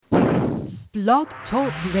Blog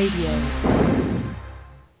Talk Radio.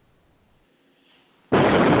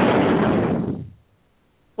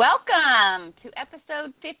 Welcome to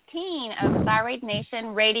episode 15 of Thyroid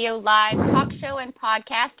Nation Radio Live Talk Show and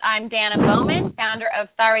Podcast. I'm Dana Bowman, founder of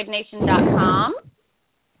ThyroidNation.com.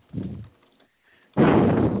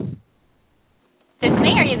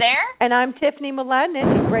 Tiffany, are you there? And I'm Tiffany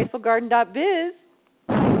Mladinich, GratefulGarden.biz.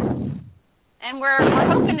 And we're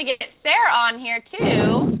hoping to get Sarah on here,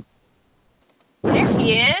 too. There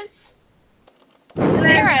she is.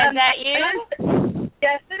 Sarah, is that you?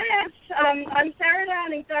 Yes, it is. I'm Sarah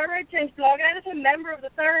Downing, Thyroid Change blog editor, member of the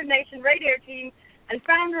Thyroid Nation radio team, and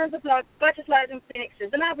founder of the blog Butterflies and Phoenixes,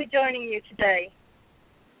 and I'll be joining you today.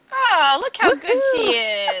 Oh, look how good she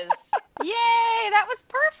is. Yay, that was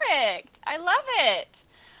perfect. I love it.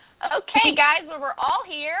 Okay, guys, well, we're all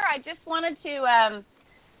here. I just wanted to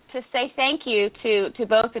say thank you to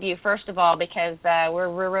both of you, first of all, because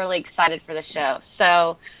we're really excited for the show.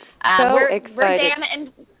 So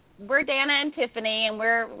excited. We're Dana and Tiffany, and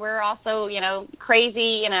we're also,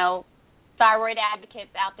 crazy, thyroid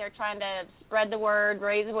advocates out there trying to spread the word,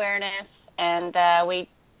 raise awareness, and we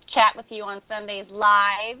chat with you on Sundays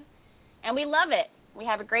live, and we love it. We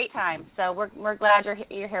have a great time, so we're glad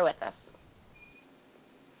you're here with us.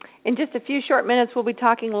 In just a few short minutes, we'll be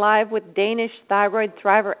talking live with Danish Thyroid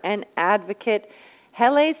Thriver and Advocate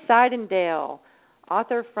Helle Sydendal,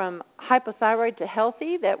 author from Hypothyroid to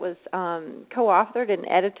Healthy, that was co-authored and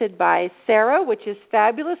edited by Sarah, which is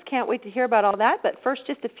fabulous. Can't wait to hear about all that. But first,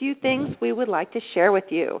 just a few things we would like to share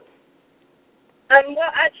with you.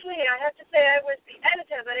 Well, actually, I have to say I was the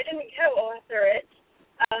editor, but I didn't co-author it.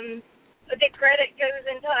 The credit goes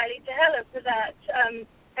entirely to Helle for that.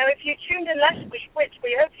 Now, if you tuned in last week, which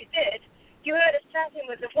we hope you did, you heard us chatting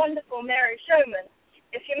with the wonderful Mary Showman.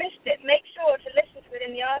 If you missed it, make sure to listen to it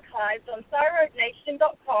in the archives on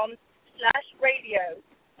thyroidnation.com/radio.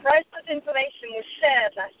 Priceless information was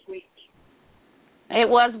shared last week. It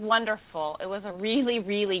was wonderful. It was a really,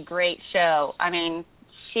 really great show. I mean,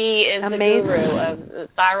 she is amazing. The guru of the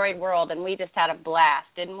thyroid world, and we just had a blast,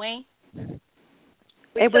 didn't we?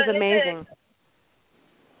 It was amazing.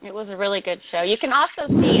 It was a really good show. You can also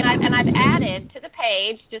see, and I've added to the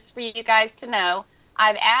page, just for you guys to know,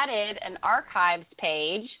 I've added an archives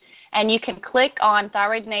page, and you can click on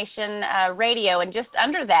Thyroid Nation Radio, and just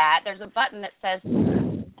under that, there's a button that says,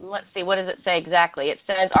 let's see, what does it say exactly? It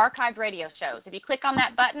says Archived Radio Shows. If you click on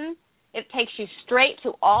that button, it takes you straight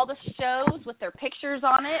to all the shows with their pictures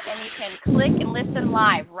on it, and you can click and listen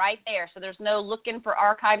live right there. So there's no looking for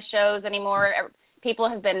archive shows anymore. People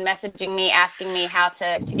have been messaging me, asking me how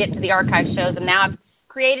to get to the archive shows, and now I've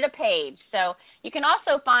created a page. So you can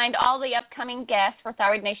also find all the upcoming guests for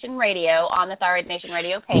Thyroid Nation Radio on the Thyroid Nation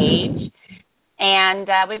Radio page. And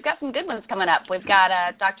we've got some good ones coming up. We've got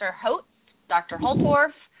Dr. Holtz, Dr.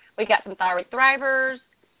 Holtorf. We've got some thyroid thrivers.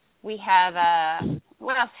 We have,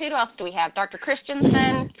 what else? Who else do we have? Dr.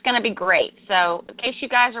 Christensen. It's going to be great. So in case you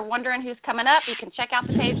guys are wondering who's coming up, you can check out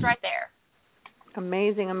the page right there.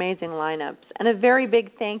 Amazing, amazing lineups. And a very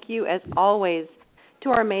big thank you, as always, to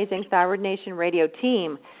our amazing Thyroid Nation Radio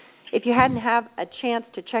team. If you hadn't had a chance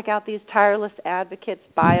to check out these tireless advocates'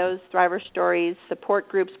 bios, thriver stories, support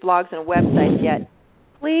groups, blogs, and websites yet,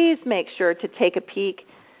 please make sure to take a peek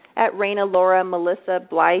at Raina, Laura, Melissa,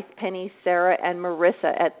 Blythe, Penny, Sarah, and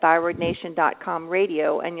Marissa at ThyroidNation.com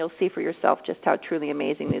radio, and you'll see for yourself just how truly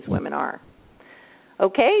amazing these women are.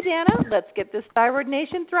 Okay, Dana, let's get this Thyroid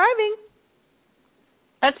Nation thriving.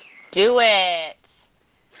 Let's do it.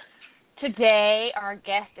 Today, our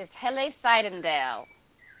guest is Helle Sydendal,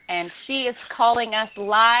 and she is calling us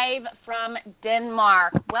live from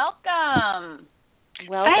Denmark. Welcome.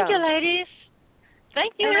 Thank you, ladies.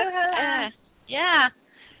 Thank you. Yeah,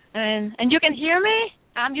 and you can hear me.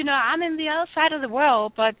 I'm in the other side of the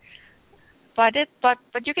world, but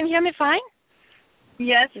you can hear me fine.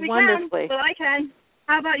 Yes, we wonderfully. can. Well, I can.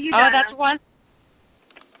 How about you, Dana? Oh, that's one.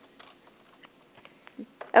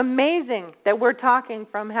 Amazing that we're talking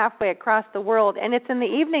from halfway across the world, and it's in the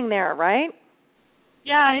evening there, right?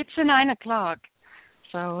 Yeah, it's 9:00,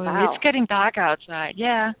 so wow. It's getting dark outside.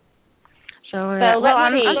 Yeah. So what's the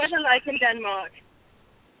weather like in Denmark?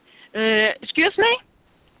 Excuse me?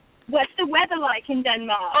 What's the weather like in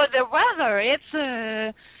Denmark? Oh, the weather. It's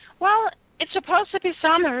it's supposed to be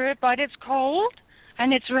summer, but it's cold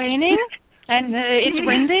and it's raining and it's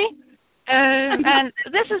windy. And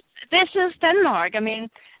this is Denmark. I mean,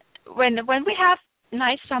 when we have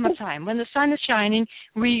nice summertime, when the sun is shining,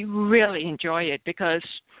 we really enjoy it because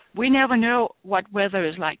we never know what weather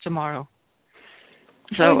is like tomorrow.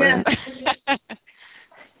 So,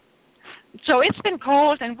 so it's been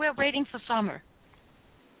cold, and we're waiting for summer.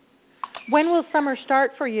 When will summer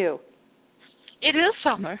start for you? It is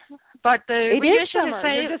summer, but it we is usually summer.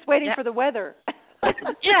 say You're just waiting for the weather.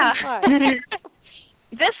 Yeah.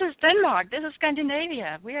 This is Denmark. This is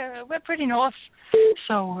Scandinavia. We're pretty north,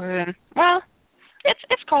 so well,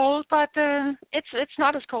 it's cold, but it's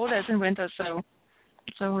not as cold as in winter. So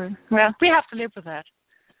well, we have to live with that.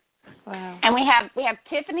 Wow. And we have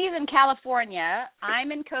Tiffany's in California.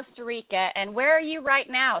 I'm in Costa Rica. And where are you right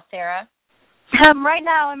now, Sarah? Right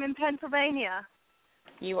now I'm in Pennsylvania.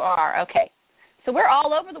 You are, okay. So we're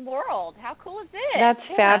all over the world. How cool is this? That's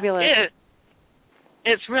fabulous.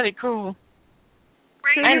 It's really cool.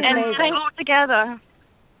 And thank all together.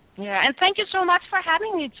 Yeah, and thank you so much for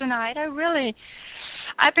having me tonight.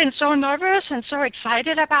 I've been so nervous and so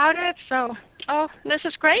excited about it. So, this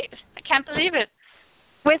is great. I can't believe it.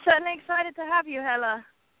 We're certainly excited to have you, Helle.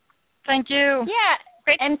 Thank you. Yeah,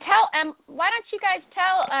 great. And why don't you guys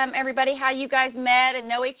tell everybody how you guys met and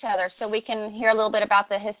know each other, so we can hear a little bit about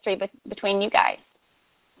the history between you guys.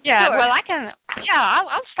 Yeah, sure. Well,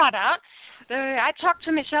 I'll start out. I talked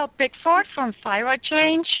to Michelle Bickford from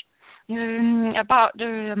ThyroidChange about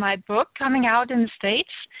my book coming out in the States,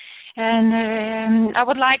 and I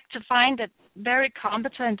would like to find a very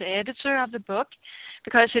competent editor of the book,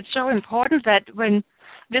 because it's so important that when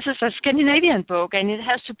this is a Scandinavian book and it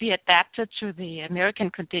has to be adapted to the American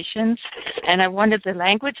conditions, and I wanted the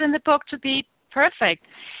language in the book to be perfect.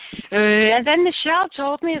 And then Michelle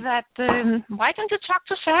told me that why don't you talk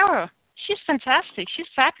to Sarah? She's fantastic. She's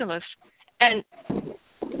fabulous. And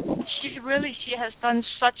she has done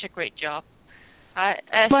such a great job. Sarah,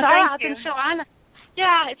 I've been so honored.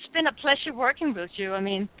 Yeah, it's been a pleasure working with you. I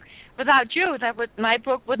mean, without you, my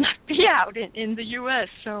book would not be out in the U.S.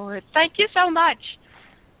 So thank you so much.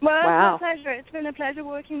 Well, wow. It's my pleasure. It's been a pleasure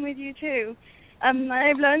working with you too.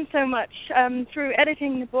 I've learned so much through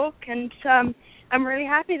editing the book, and I'm really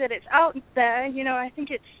happy that it's out there. You know, I think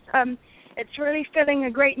it's really filling a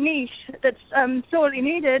great niche that's sorely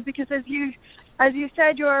needed, because as you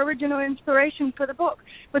said, your original inspiration for the book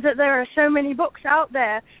was that there are so many books out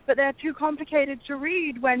there, but they're too complicated to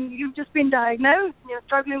read when you've just been diagnosed and you're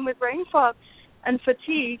struggling with brain fog and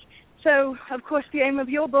fatigue. So, of course, the aim of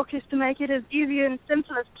your book is to make it as easy and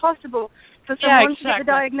simple as possible for someone to get the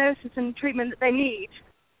diagnosis and treatment that they need.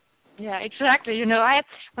 Yeah, exactly. You know,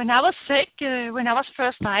 when I was sick, when I was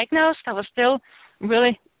first diagnosed, I was still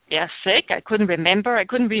really sick. I couldn't remember. I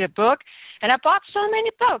couldn't read a book. And I bought so many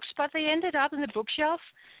books, but they ended up in the bookshelf.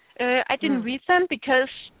 I didn't read them because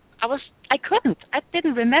I couldn't. I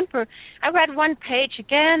didn't remember. I read one page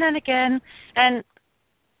again and again, and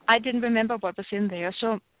I didn't remember what was in there.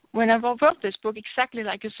 So when I wrote this book, exactly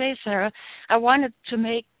like you say, Sarah, I wanted to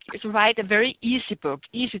write a very easy book,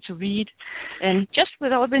 easy to read, and just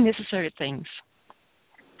with all the necessary things.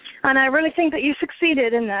 And I really think that you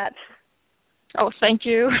succeeded in that. Oh, thank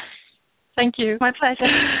you. Thank you. My pleasure.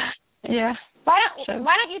 Yeah. Why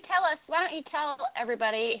don't you tell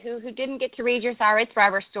everybody who didn't get to read your Thyroid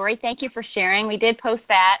Thriver story? Thank you for sharing. We did post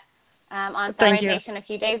that on Thyroid Nation a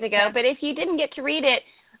few days ago. But if you didn't get to read it,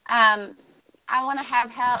 I want to have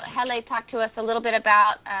Helle talk to us a little bit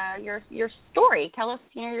about your story. Tell us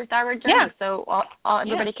your thyroid journey, so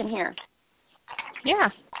everybody can hear. Yeah.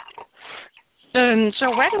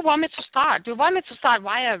 So where do you want me to start? Do you want me to start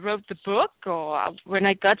why I wrote the book, or when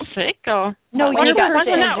I got sick, or no? Your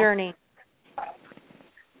personal journey.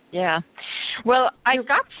 Yeah. Well, I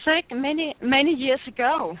got sick many years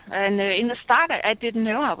ago, and in the start I didn't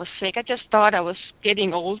know I was sick. I just thought I was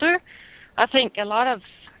getting older. I think a lot of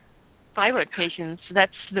thyroid patients,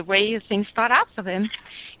 that's the way things start out for them.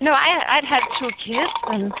 You know, I'd had 2 kids,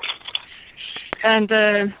 and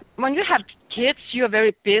when you have kids, you're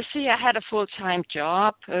very busy. I had a full-time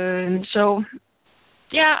job, so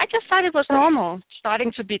yeah, I just thought it was normal,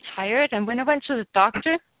 starting to be tired. And when I went to the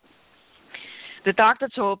doctor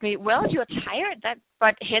told me, well, you're tired,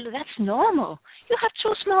 but Helle, that's normal. You have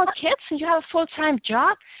 2 small kids and you have a full-time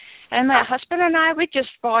job. And my husband and I, we just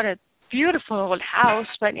bought a beautiful old house,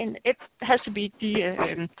 but it has to be we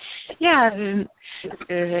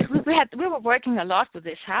were working a lot with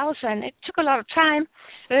this house, and it took a lot of time.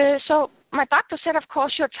 So my doctor said, of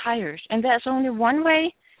course, you're tired, and there's only one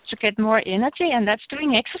way to get more energy, and that's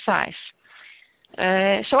doing exercise.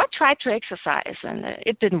 So I tried to exercise, and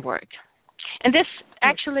it didn't work. And this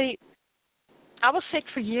actually, I was sick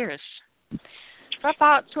for years. For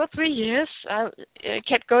about 2 or 3 years, I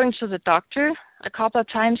kept going to the doctor a couple of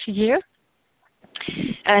times a year.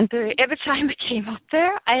 And every time I came up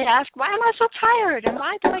there, I asked, why am I so tired? And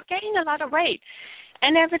why do I gain a lot of weight?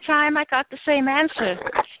 And every time I got the same answer.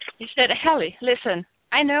 He said, Helle, listen,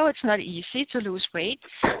 I know it's not easy to lose weight,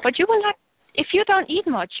 but you will not if you don't eat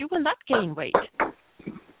much, you will not gain weight.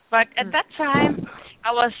 But at that time,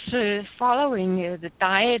 I was following the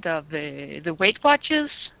diet of the Weight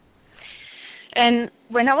Watchers. And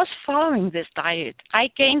when I was following this diet, I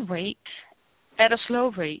gained weight at a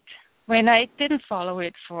slow rate. When I didn't follow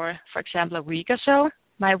it for example, a week or so,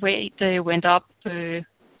 my weight went up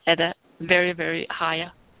at a very, very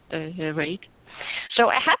higher rate. So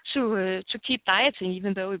I had to keep dieting,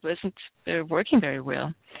 even though it wasn't working very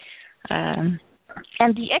well.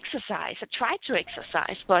 And the exercise, I tried to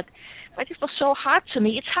exercise, but it was so hard to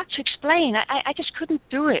me. It's hard to explain. I just couldn't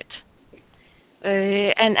do it.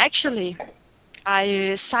 And actually,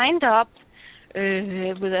 I signed up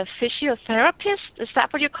with a physiotherapist. Is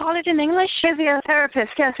that what you call it in English?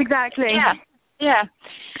 Physiotherapist, yes, exactly. Yeah.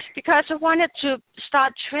 Because I wanted to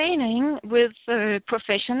start training with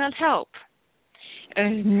professional help.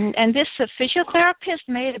 And this physiotherapist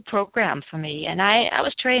made a program for me, and I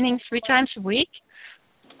was training 3 times a week,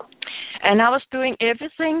 and I was doing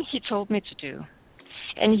everything he told me to do.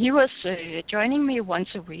 And he was joining me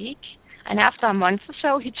once a week, and after a month or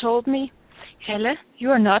so, he told me, Helle, you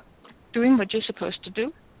are not doing what you're supposed to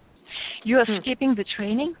do. You are skipping the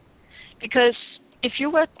training, because if you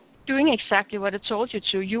were doing exactly what I told you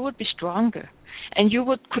to, you would be stronger, and you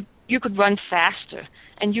could run faster,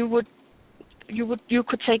 and you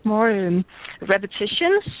could take more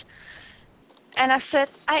repetitions. And I said,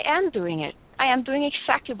 I am doing it. I am doing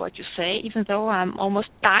exactly what you say, even though I'm almost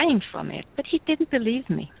dying from it. But he didn't believe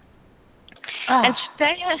me. Oh. And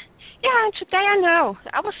today I know,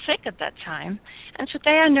 I was sick at that time, and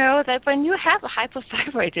today I know that when you have a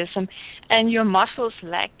hypothyroidism and your muscles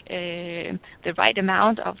lack the right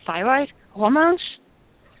amount of thyroid hormones,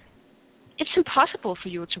 it's impossible for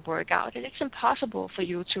you to work out. It's impossible for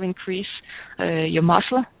you to increase your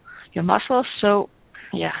muscles. So,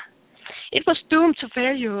 yeah, it was doomed to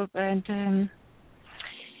failure. And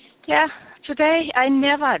today I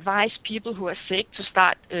never advise people who are sick to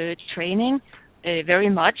start training very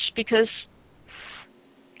much, because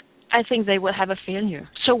I think they will have a failure.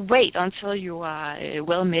 So wait until you are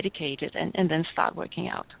well medicated and then start working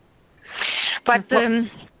out. But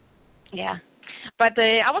But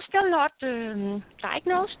I was still not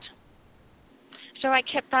diagnosed, so I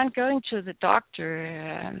kept on going to the doctor,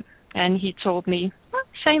 and he told me,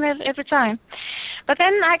 same every time. But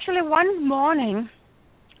then actually one morning,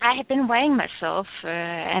 I had been weighing myself,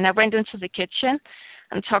 and I went into the kitchen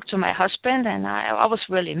and talked to my husband, and I was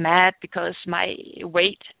really mad because my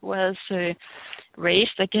weight was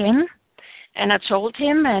raised again. And I told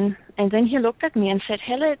him, and then he looked at me and said,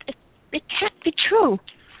 Helle, it can't be true.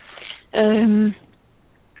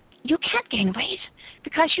 You can't gain weight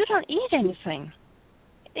because you don't eat anything.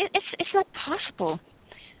 It's not possible.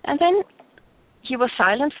 And then he was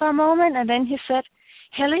silent for a moment, and then he said,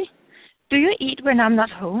 Helle, do you eat when I'm not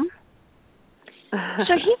home?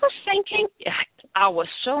 So he was thinking, I was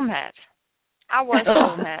so mad. I was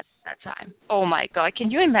so mad that time. Oh my God,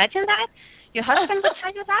 can you imagine that? Your husband would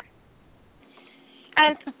tell you that?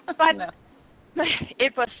 But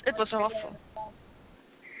it was awful.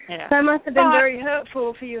 Yeah. That must have been very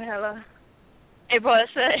hurtful for you, Helle. It was.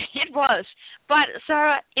 But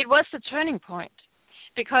Sarah, it was the turning point,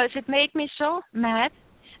 because it made me so mad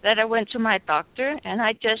that I went to my doctor and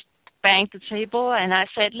I just banged the table and I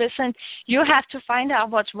said, listen, you have to find out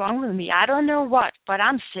what's wrong with me. I don't know what, but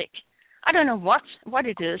I'm sick. I don't know what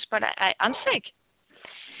it is, but I'm sick.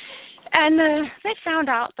 And they found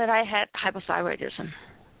out that I had hypothyroidism.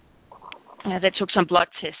 They took some blood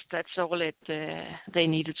tests. That's all they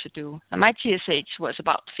needed to do. And my TSH was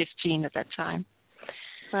about 15 at that time.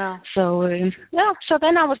 Wow. So, so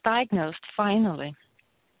then I was diagnosed, finally.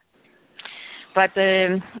 But,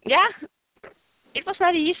 it was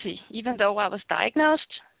not easy, even though I was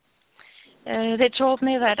diagnosed. They told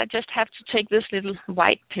me that I just have to take this little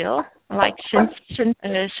white pill, like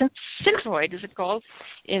Synthroid, is it called?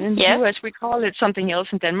 In the US, we call it something else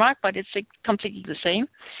in Denmark, but it's completely the same,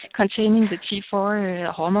 containing the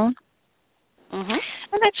T4 hormone. Mm-hmm.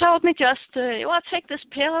 And they told me just, take this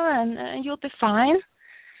pill and you'll be fine.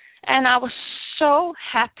 And I was so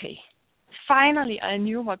happy. Finally, I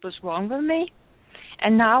knew what was wrong with me,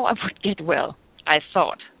 and now I would get well, I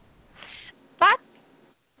thought. But,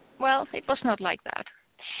 well, it was not like that.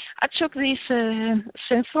 I took these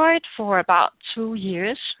Synthroid for about 2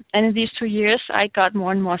 years, and in these 2 years, I got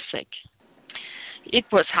more and more sick. It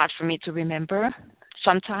was hard for me to remember.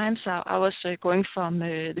 Sometimes I was going from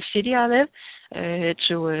the city I live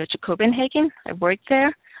to Copenhagen. I worked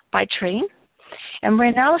there by train. And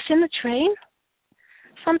when I was in the train,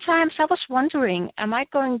 sometimes I was wondering, am I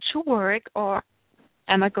going to work or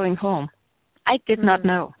am I going home? I did not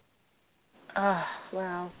know. Oh,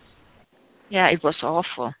 wow. Yeah, it was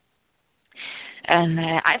awful. And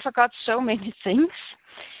I forgot so many things.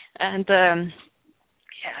 And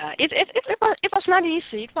it was not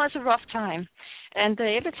easy. It was a rough time. And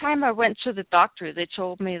every time I went to the doctor, they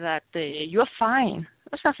told me that you're fine.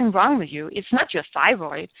 There's nothing wrong with you. It's not your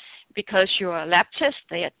thyroid, because your lab tests,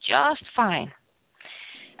 they are just fine.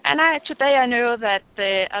 And today I know that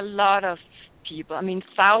a lot of people, I mean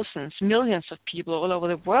thousands, millions of people all over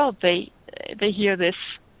the world, they hear this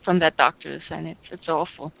from their doctors, and it's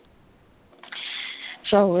awful.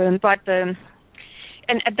 So, and at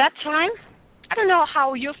that time, I don't know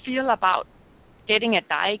how you feel about getting a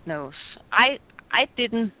diagnosis. I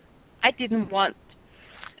didn't want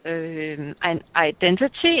an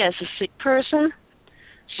identity as a sick person.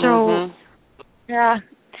 So yeah.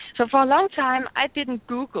 So for a long time, I didn't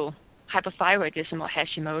Google hypothyroidism or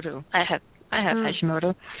Hashimoto. I have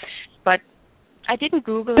Hashimoto, but I didn't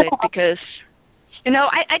Google it because,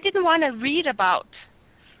 I didn't want to read about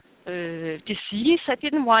disease. I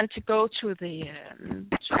didn't want to go to the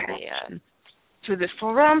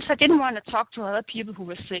forums. I didn't want to talk to other people who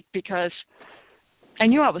were sick because I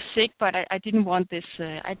knew I was sick, but I didn't want this.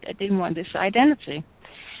 I didn't want this identity.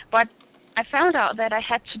 But I found out that I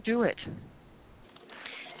had to do it.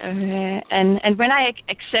 And when I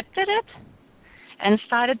accepted it and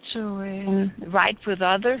started to write with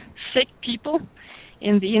other sick people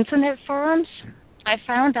in the internet forums, I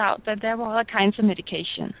found out that there were all kinds of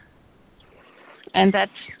medication. And that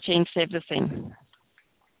changed everything.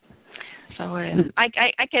 So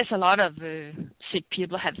I guess a lot of sick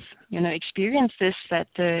people have, experienced this, that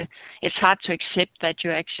it's hard to accept that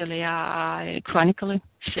you actually are chronically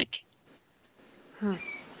sick.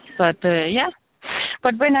 But yeah.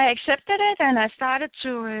 But when I accepted it and I started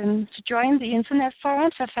to join the internet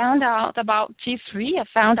forums, I found out about T3. I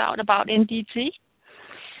found out about NDT.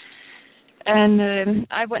 And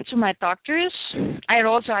I went to my doctors. I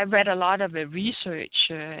read a lot of research.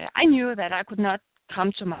 I knew that I could not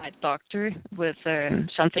come to my doctor with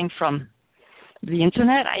something from the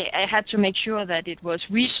internet. I had to make sure that it was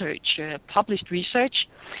research, published research.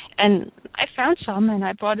 And I found some, and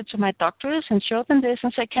I brought it to my doctors and showed them this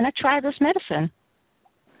and said, "Can I try this medicine?"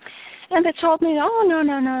 And they told me, "Oh,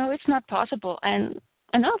 no, it's not possible." And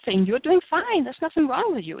another thing, "You're doing fine. There's nothing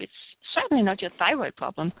wrong with you. It's certainly not your thyroid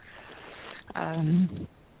problem."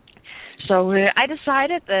 So I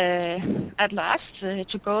decided at last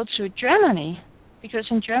to go to Germany, because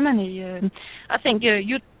in Germany, I think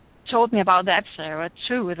you told me about that, Sarah,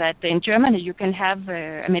 too, that in Germany you can have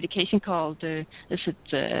a medication called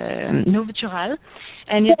Novitural,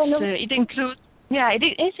 and it includes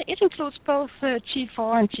it includes both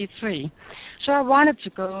T4 and T3. So I wanted to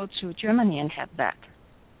go to Germany and have that.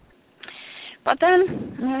 But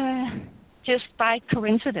then, just by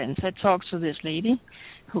coincidence, I talked to this lady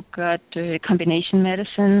who got combination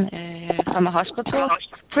medicine from a hospital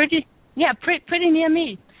pretty near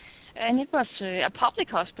me. And it was a public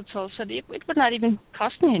hospital, so it would not even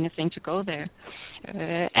cost me anything to go there.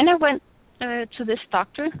 And I went to this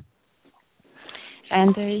doctor,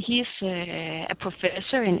 and he's a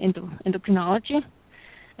professor in endocrinology,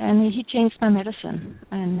 and he changed my medicine.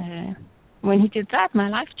 And when he did that, my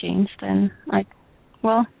life changed, and I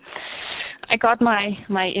got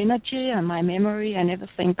my energy and my memory and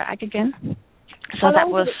everything back again. So that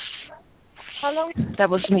was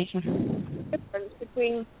amazing. Difference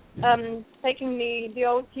between taking the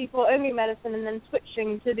old T4 only medicine and then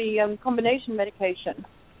switching to the combination medication?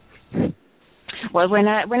 Well, when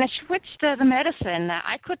I switched the medicine,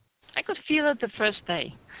 I could feel it the first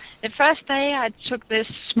day. The first day I took this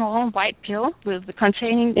small white pill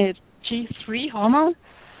containing the T3 hormone.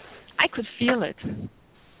 I could feel it.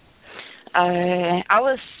 I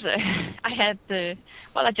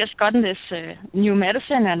just gotten this new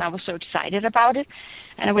medicine, and I was so excited about it.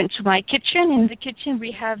 And I went to my kitchen. In the kitchen,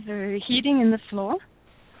 we have heating in the floor.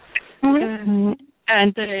 Mm-hmm.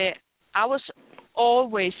 And I was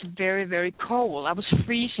always very, very cold. I was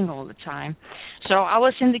freezing all the time. So I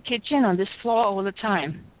was in the kitchen on this floor all the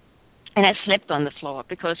time. And I slept on the floor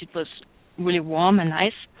because it was really warm and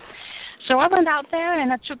nice. So I went out there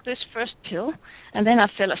and I took this first pill, and then I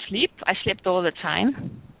fell asleep. I slept all the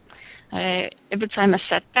time. Every time I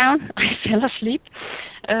sat down, I fell asleep.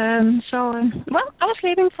 I was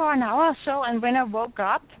sleeping for an hour or so, and when I woke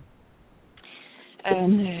up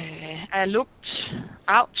and I looked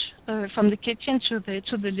out from the kitchen to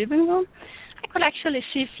the living room, I could actually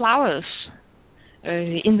see flowers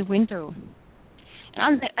in the window.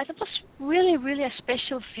 And it was really, really a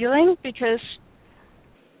special feeling, because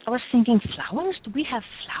I was thinking, flowers? Do we have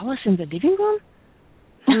flowers in the living room?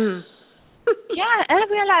 Yeah, and I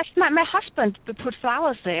realized my husband put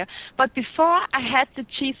flowers there. But before I had the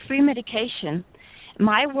T3 medication,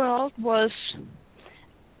 my world was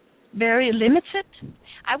very limited.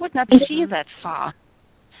 I would not see that far.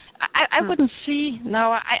 I wouldn't see.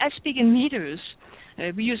 Now I speak in meters.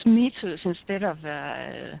 We use meters instead of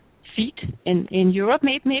feet in Europe.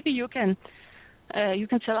 Maybe you can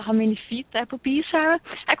tell how many feet that would be, Sarah.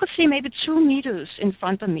 I could see maybe 2 meters in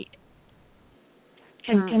front of me.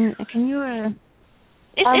 Can you?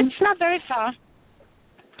 It's not very far.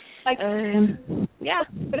 Like yeah,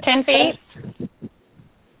 10 feet.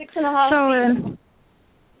 6.5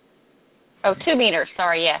 feet. 2 meters.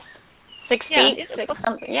 Sorry, yes. 6 feet.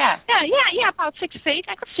 Yeah, about 6 feet.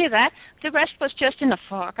 I could see that. The rest was just in a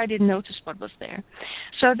fog. I didn't notice what was there.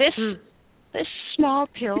 So this small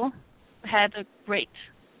pill had a great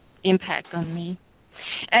impact on me.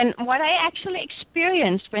 And what I actually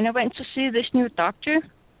experienced when I went to see this new doctor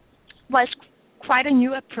was quite a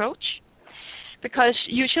new approach. Because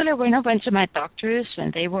usually when I went to my doctors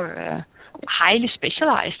and they were highly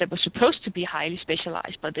specialized, they were supposed to be highly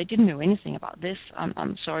specialized, but they didn't know anything about this.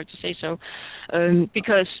 I'm sorry to say so.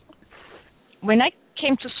 Because when I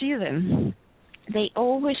came to see them, they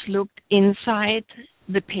always looked inside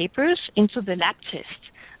the papers into the lab test.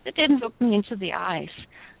 They didn't look me into the eyes.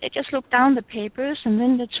 They just looked down the papers and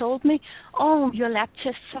then they told me, oh, your lab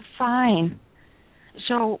tests are fine.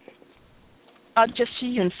 So I'll just see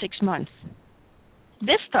you in 6 months.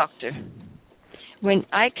 This doctor, when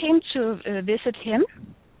I came to visit him,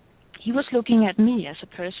 he was looking at me as a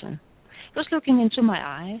person. He was looking into my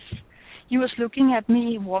eyes. He was looking at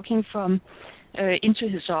me walking from into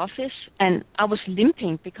his office, and I was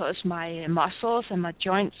limping because my muscles and my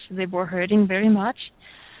joints, they were hurting very much.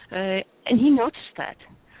 And he noticed that.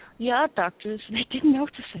 The other doctors, they didn't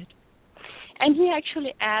notice it. And he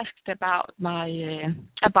actually asked about my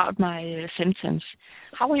symptoms.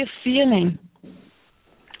 How are you feeling?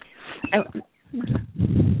 Are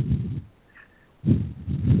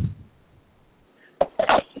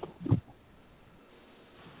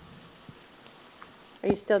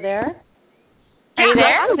you still there? Are you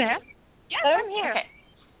there? I'm there. Yes, I'm here. Okay.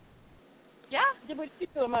 Yeah. Did we speak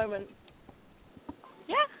for a moment?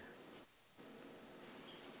 Yeah.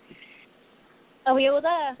 Are we all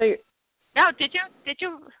there? So No, did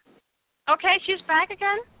you? Okay, she's back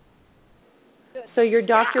again. So your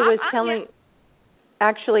doctor was I'm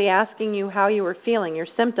actually asking you how you were feeling, your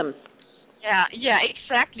symptoms. Yeah,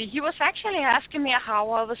 exactly. He was actually asking me how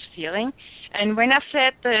I was feeling, and when I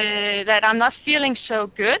said that I'm not feeling so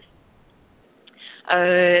good,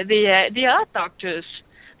 the other doctors,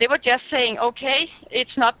 they were just saying, okay,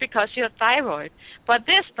 it's not because you're thyroid. But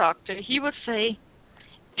this doctor, he would say,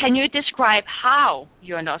 can you describe how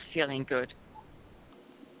you're not feeling good?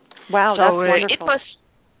 Wow, so that's wonderful.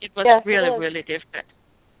 It was really different.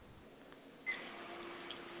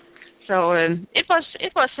 So it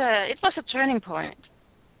was a turning point.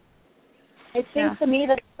 It seems to me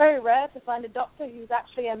that it's very rare to find a doctor who's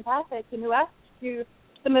actually empathic and who asks you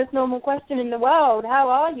the most normal question in the world, how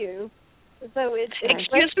are you? So it's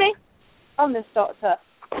Excuse me? On this doctor.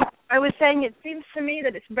 I was saying it seems to me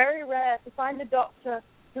that it's very rare to find a doctor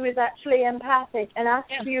who is actually empathic and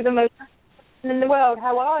asks you the most question in the world,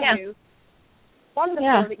 how are you?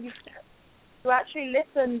 Wonderful that you actually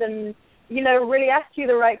listened and, really asked you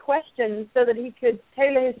the right questions so that he could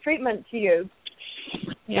tailor his treatment to you.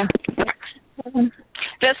 Yeah.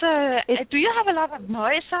 Do you have a lot of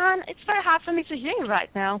noise on? It's very hard for me to hear you right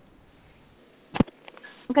now.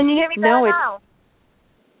 Can you hear me better now?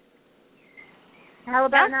 How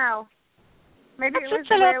about now? Maybe it was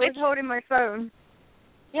the way I was holding my phone.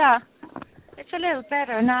 Yeah. It's a little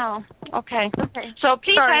better now. Okay. So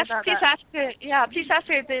please ask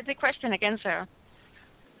the question again, Sarah.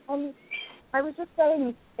 I was just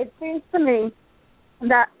saying, it seems to me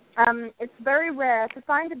that it's very rare to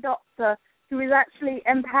find a doctor who is actually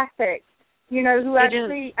empathic, who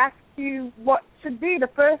actually asks you what should be the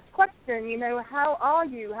first question, how are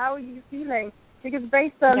you? How are you feeling? Because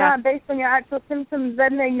based on that, based on your actual symptoms,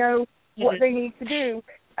 then they know what they need to do.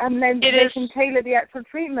 And then they can tailor the actual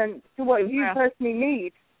treatment to what you personally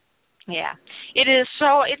need. Yeah, it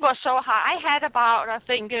was so hard. I had about, I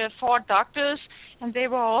think, 4 doctors, and they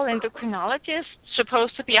were all endocrinologists,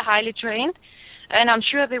 supposed to be highly trained, and I'm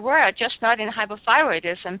sure they were, just not in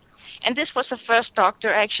hypothyroidism. And this was the first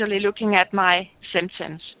doctor actually looking at my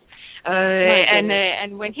symptoms.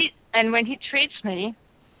 And when he treats me,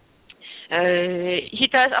 he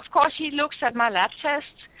does. Of course, he looks at my lab tests,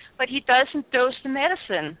 but he doesn't dose the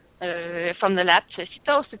medicine from the lab test. He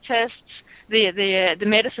doses the tests, the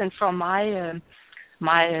medicine from my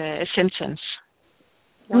symptoms.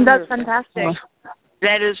 That's fantastic.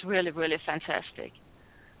 That is really, really fantastic.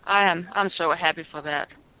 I'm so happy for that.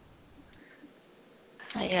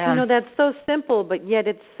 You know, that's so simple, but yet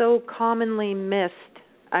it's so commonly missed.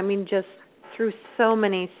 I mean, just through so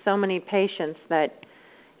many patients that,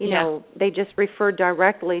 you know, they just refer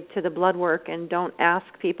directly to the blood work and don't ask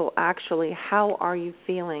people actually, how are you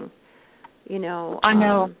feeling? You know. I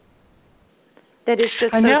know. That is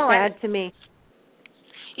just so sad to me.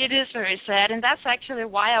 It is very sad, and that's actually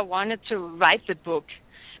why I wanted to write the book,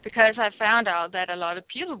 because I found out that a lot of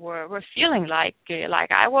people were feeling like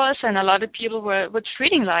I was, and a lot of people were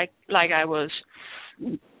treating like I was,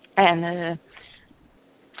 and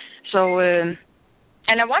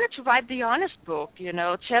and I wanted to write the honest book, you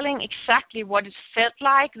know, telling exactly what it felt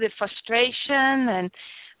like, the frustration and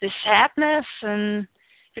the sadness, and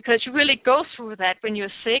because you really go through that when you're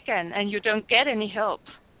sick and you don't get any help.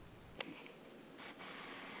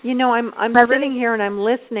 You know, I'm sitting here and I'm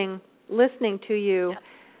listening to you.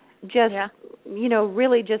 Just, you know,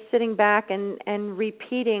 really just sitting back and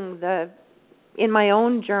repeating in my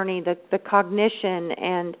own journey, the cognition.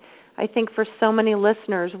 And I think for so many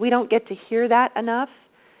listeners, we don't get to hear that enough,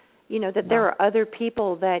 you know, that there are other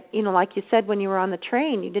people that, you know, like you said, when you were on the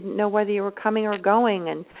train, you didn't know whether you were coming or going.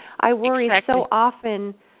 And I worry so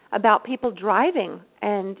often about people driving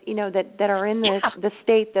and, you know, that are in the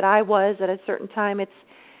state that I was at a certain time.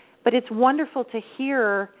 But it's wonderful to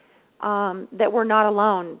hear that we're not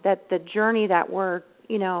alone, that the journey that we're,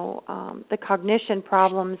 you know, the cognition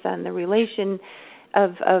problems and the relation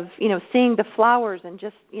of, you know, seeing the flowers and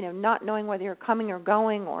just, you know, not knowing whether you're coming or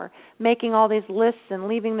going, or making all these lists and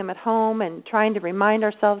leaving them at home and trying to remind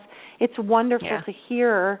ourselves. It's wonderful to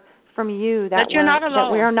hear from you that you're not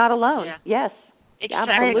alone. That we are not alone. Yeah. Yes,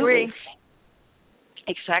 exactly. absolutely. I agree.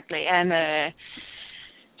 Exactly, and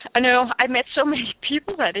I know I met so many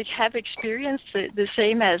people that have experienced the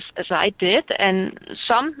same as I did, and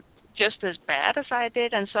some just as bad as I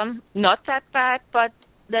did, and some not that bad, but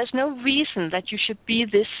there's no reason that you should be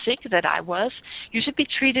this sick that I was. You should be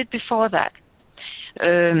treated before that.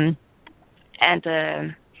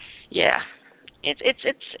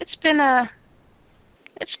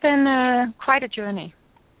 It's been quite a journey.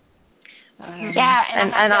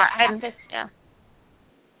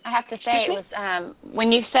 I have to say it was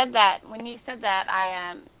when you said that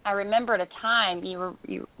I remembered a time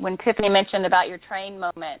when Tiffany mentioned about your train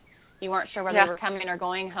moment. You weren't sure whether you were coming or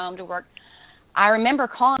going home to work. I remember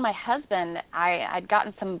calling my husband. I'd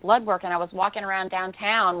gotten some blood work and I was walking around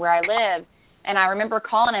downtown where I live, and I remember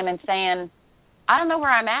calling him and saying, "I don't know where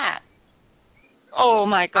I'm at." Oh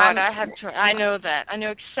my God, I know that. I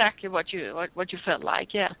know exactly what you felt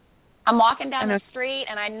like. Yeah. I'm walking down the street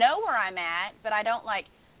and I know where I'm at, but I don't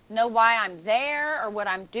know why I'm there or what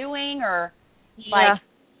I'm doing, or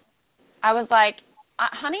I was like,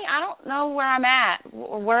 honey, I don't know where I'm at.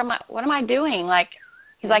 What am I doing? Like,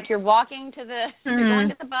 he's like, you're walking to you're going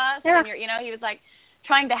to the bus, and you're, you know, he was like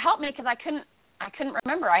trying to help me because I couldn't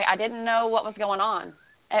remember. I didn't know what was going on.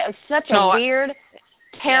 It was such a weird,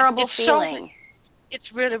 terrible feeling.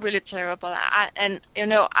 It's really, really terrible.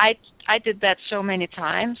 I did that so many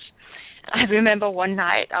times. I remember one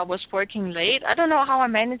night I was working late. I don't know how I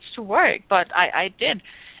managed to work, but I did.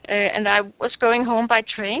 And I was going home by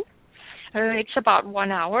train. It's about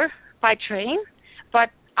 1 hour by train.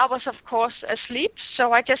 But I was, of course, asleep,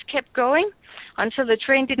 so I just kept going until the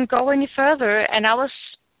train didn't go any further. And I was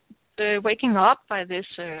waking up by this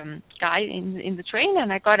guy in the train,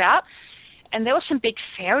 and I got out. And there were some big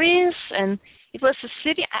ferries, and it was a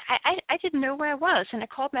city. I didn't know where I was, and I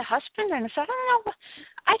called my husband, and I said, I don't know.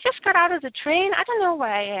 I just got out of the train. I don't know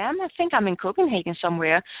where I am. I think I'm in Copenhagen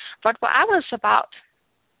somewhere. But I was about,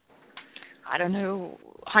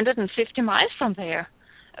 150 miles from there.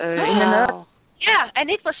 And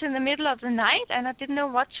it was in the middle of the night, and I didn't know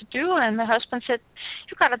what to do. And my husband said,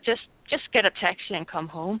 you got to just get a taxi and come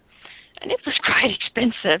home. And it was quite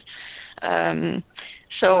expensive.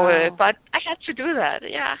 But I had to do that,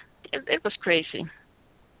 It was crazy.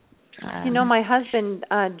 You know, my husband,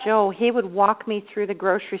 Joe, he would walk me through the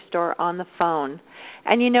grocery store on the phone.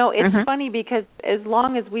 And, you know, it's funny because as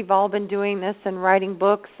long as we've all been doing this and writing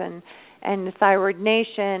books and the Thyroid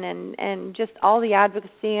Nation and just all the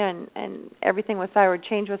advocacy and everything with Thyroid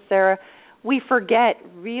Change with Sarah, we forget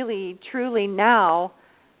really, truly now,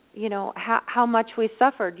 you know, how much we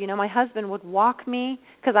suffered. You know, my husband would walk me,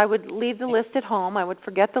 because I would leave the list at home. I would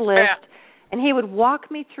forget the list. And he would walk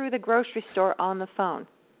me through the grocery store on the phone.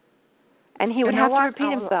 And he would have to repeat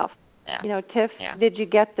himself. You know, Tiff, did you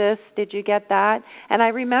get this? Did you get that? And I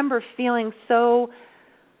remember feeling so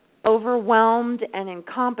overwhelmed and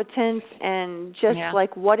incompetent and just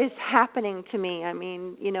like, what is happening to me? I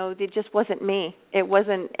mean, it just wasn't me. It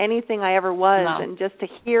wasn't anything I ever was. No. And just to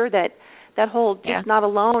hear that whole just not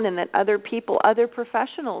alone, and that other people, other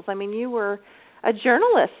professionals. I mean, you were a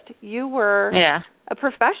journalist. You were a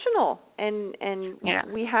professional. And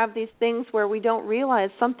we have these things where we don't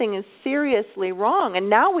realize something is seriously wrong.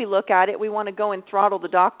 And now we look at it, we want to go and throttle the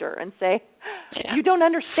doctor and say, you don't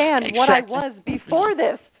understand what I was before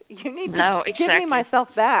this. You need to give me myself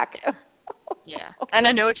back. And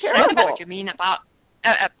I know exactly what you mean about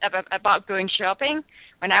going shopping.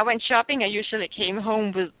 When I went shopping, I usually came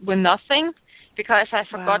home with nothing because I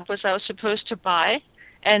forgot what I was supposed to buy.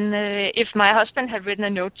 And if my husband had written a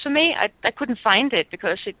note to me, I couldn't find it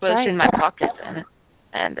because it was in my pocket.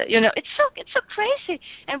 And it's so crazy.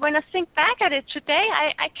 And when I think back at it today,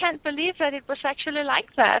 I can't believe that it was actually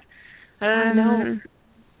like that. I know.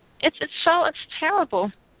 It's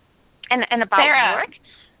terrible. And about Sarah, work?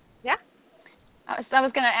 Yeah. I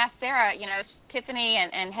was going to ask Sarah, Tiffany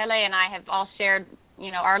and Helle and I have all shared,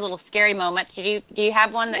 our little scary moments. Do you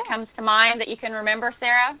have one that comes to mind that you can remember,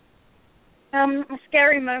 Sarah? A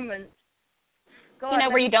scary moment. God,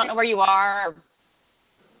 where you don't know where you are.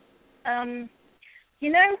 The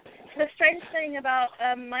strange thing about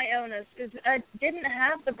my illness is I didn't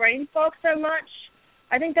have the brain fog so much.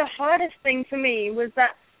 I think the hardest thing for me was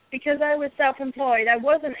that because I was self-employed, I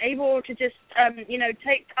wasn't able to just,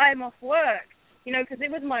 take time off work, because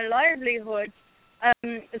it was my livelihood.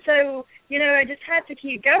 So, I just had to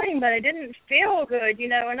keep going, but I didn't feel good,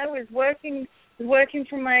 and I was working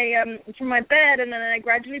from my bed, and then I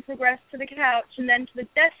gradually progressed to the couch and then to the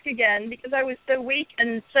desk again because I was so weak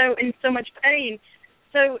and so in so much pain.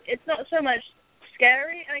 So it's not so much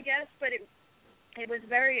scary, I guess, but it was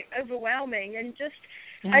very overwhelming. And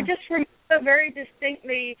I just remember very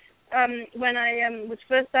distinctly when I was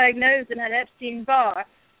first diagnosed and had Epstein-Barr,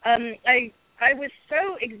 I was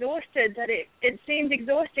so exhausted that it seemed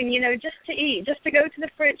exhausting, just to eat, just to go to the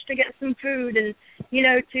fridge to get some food and,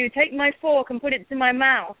 to take my fork and put it to my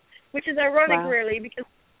mouth, which is ironic, really, because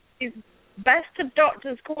these best of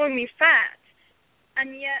doctors calling me fat,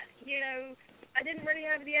 and yet, I didn't really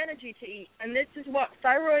have the energy to eat. And this is what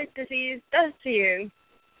thyroid disease does to you.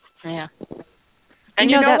 Yeah. And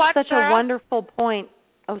you know that's what, such Sarah? a wonderful point.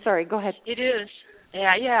 Oh, sorry, go ahead. It is.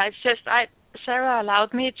 Yeah, it's just Sarah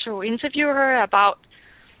allowed me to interview her about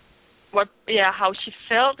how she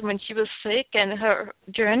felt when she was sick and her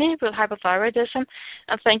journey with hypothyroidism.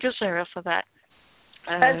 And thank you, Sarah, for that.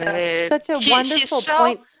 Such a wonderful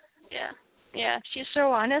point. Yeah, she's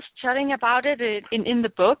so honest telling about it in the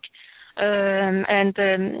book.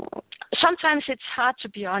 Sometimes it's hard to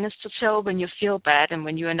be honest to tell when you feel bad and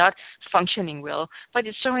when you are not functioning well. But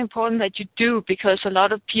it's so important that you do, because a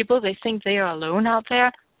lot of people, they think they are alone out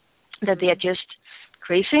there, that they are just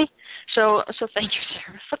crazy. So thank you,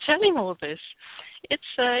 Sarah, for telling all this. It's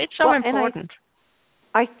so important.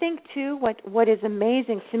 I think too, what is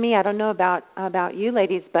amazing to me, I don't know about you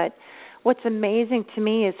ladies, but what's amazing to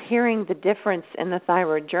me is hearing the difference in the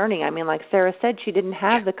thyroid journey. I mean, like Sarah said, she didn't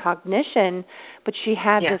have the cognition, but she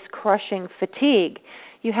had this crushing fatigue.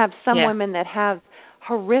 You have some women that have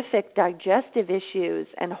horrific digestive issues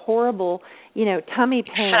and horrible, tummy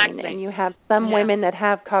pain, and you have some women that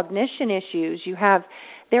have cognition issues.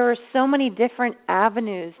 There are so many different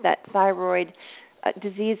avenues that thyroid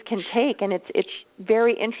disease can take, and it's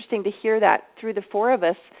very interesting to hear that through the four of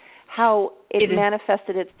us, how it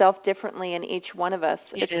manifested itself differently in each one of us.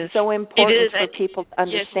 It's so important for people to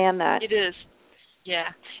understand that. It is. Yeah,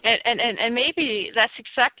 and maybe that's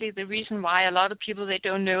exactly the reason why a lot of people, they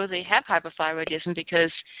don't know they have hypothyroidism,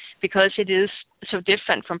 because it is so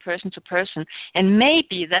different from person to person. And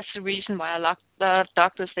maybe that's the reason why a lot of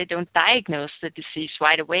doctors, they don't diagnose the disease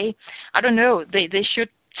right away. I don't know. They should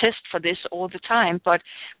test for this all the time, but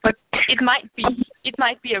it might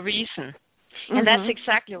be a reason. And that's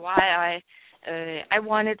exactly why I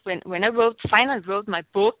wanted, when I finally wrote my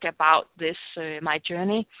book about this, my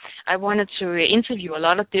journey, I wanted to interview a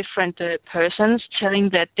lot of different persons telling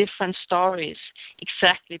their different stories,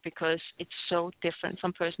 exactly because it's so different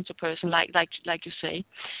from person to person, like you say.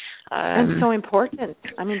 And so important.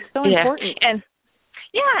 I mean, so important.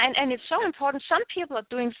 And it's so important. Some people are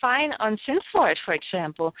doing fine on Synthroid, for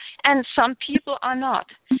example, and some people are not.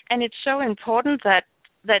 And it's so important that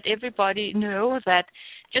everybody know that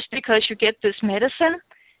just because you get this medicine,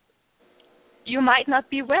 you might not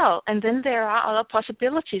be well, and then there are other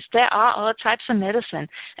possibilities. There are other types of medicine,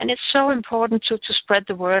 and it's so important to spread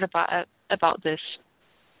the word about this.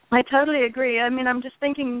 I totally agree. I mean, I'm just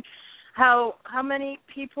thinking how many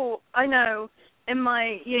people I know in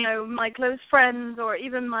my, my close friends or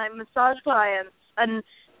even my massage clients, and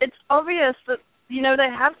it's obvious that,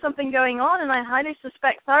 they have something going on, and I highly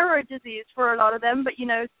suspect thyroid disease for a lot of them, but,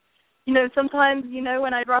 sometimes,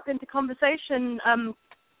 when I drop into conversation,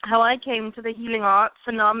 how I came to the healing arts,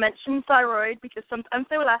 and I'll mention thyroid because sometimes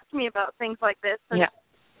they will ask me about things like this.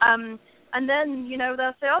 And, and then,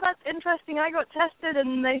 they'll say, oh, that's interesting, I got tested,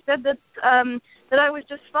 and they said that that I was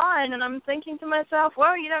just fine, and I'm thinking to myself,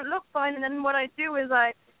 well, you don't look fine, and then what I do is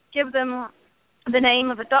I give them the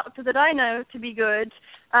name of a doctor that I know to be good,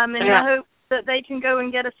 and I hope that they can go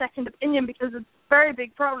and get a second opinion, because a very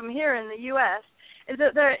big problem here in the U.S. is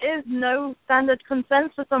that there is no standard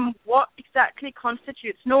consensus on what exactly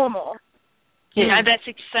constitutes normal. Yeah, that's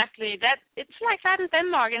exactly that. It's like that in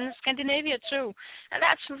Denmark and in Scandinavia too, and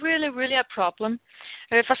that's really, really a problem.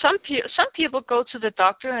 For some people go to the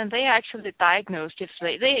doctor and they are actually diagnosed if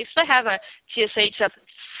they have a TSH of,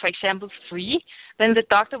 for example, 3, then the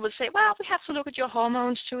doctor will say, well, we have to look at your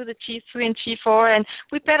hormones too, the T3 and T4, and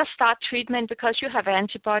we better start treatment because you have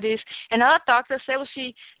antibodies. And other doctors, they will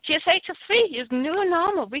see TSH of 3 is new and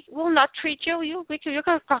normal. We will not treat you. You're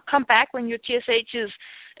going to come back when your TSH is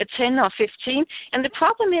at 10 or 15. And the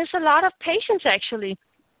problem is a lot of patients actually,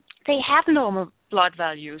 they have normal blood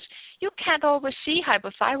values. You can't always see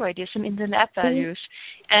hypothyroidism in the lab values.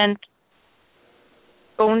 And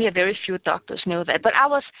only a very few doctors know that. But I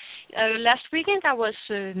was last weekend I was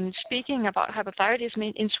speaking about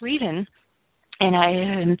hypothyroidism in Sweden, and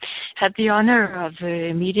I had the honor of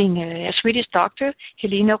meeting a Swedish doctor,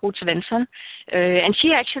 Helena Roth-Svensson, and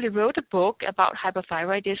she actually wrote a book about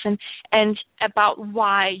hypothyroidism and about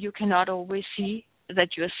why you cannot always see that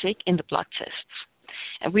you're sick in the blood tests.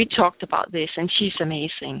 And we talked about this, and she's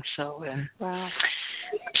amazing. So wow.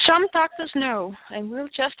 Some doctors know, and we'll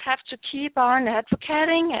just have to keep on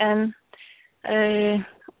advocating and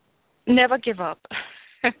never give up.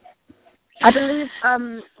 I believe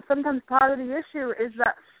sometimes part of the issue is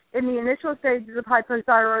that in the initial stages of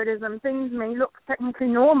hypothyroidism, things may look technically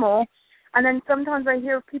normal, and then sometimes I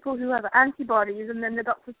hear of people who have antibodies, and then the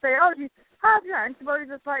doctors say, oh, you have your antibodies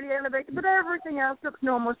are slightly elevated, but everything else looks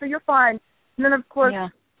normal, so you're fine. And then, of course,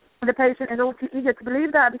 the patient is all too eager to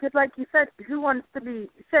believe that because, like you said, who wants to be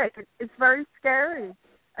sick? It's very scary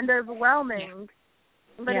and overwhelming.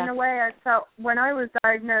 But in a way, I felt when I was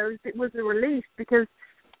diagnosed, it was a relief because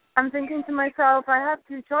I'm thinking to myself, I have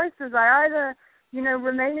two choices. I either,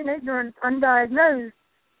 remain in ignorance, undiagnosed,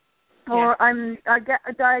 or I get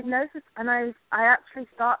a diagnosis and I actually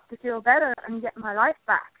start to feel better and get my life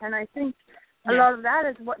back. And I think a lot of that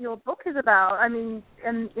is what your book is about. I mean,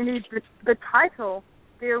 and the title,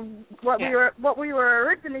 what we were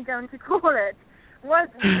originally going to call it was,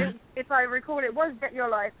 if I recall, it was Get Your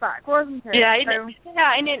Life Back, wasn't it? Yeah,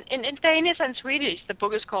 and in Danish and Swedish, the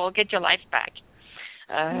book is called Get Your Life Back.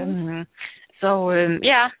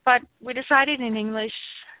 But we decided in English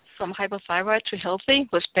from hypothyroid to healthy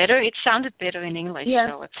was better. It sounded better in English. Yeah.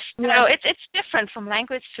 So, it's different from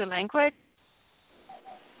language to language.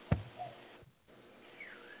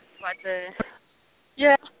 But,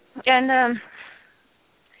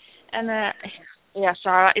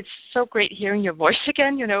 Sarah, it's so great hearing your voice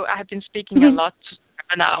again. I have been speaking a lot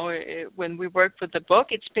now when we worked with the book.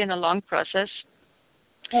 It's been a long process.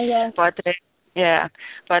 Oh, yeah.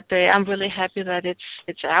 But, I'm really happy that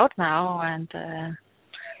it's out now, and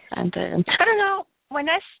I don't know, when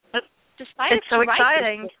I decided it's so to write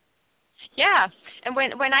exciting. And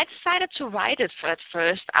when I decided to write it at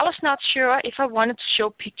first, I was not sure if I wanted to show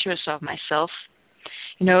pictures of myself,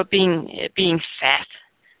 being fat,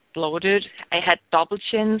 bloated. I had double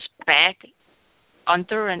chins, back,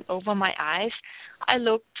 under and over my eyes. I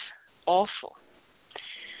looked awful.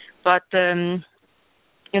 But,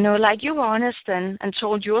 like you were honest and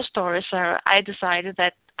told your story, Sarah, I decided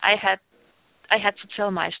that I had to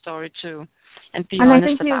tell my story too and be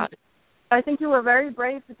honest about it. I think you were very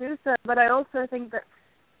brave to do so, but I also think that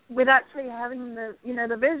with actually having the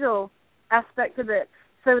visual aspect of it,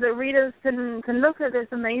 so that readers can look at this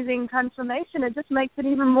amazing transformation, it just makes it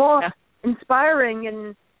even more inspiring,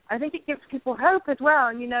 and I think it gives people hope as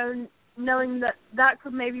well, knowing that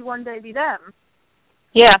could maybe one day be them.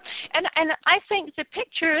 Yeah, and I think the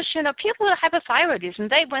pictures, people who have hypothyroidism,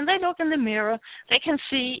 when they look in the mirror, they can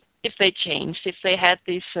see if they changed, if they had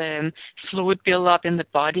this fluid buildup in the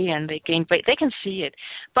body and they gained weight, they can see it.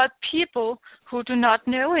 But people who do not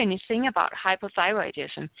know anything about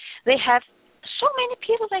hypothyroidism, they have so many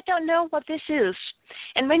people that don't know what this is.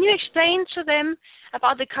 And when you explain to them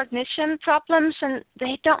about the cognition problems, and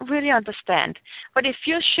they don't really understand. But if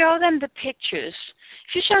you show them the pictures,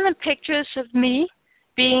 of me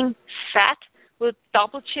being fat with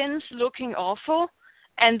double chins looking awful,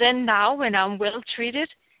 and then now when I'm well treated,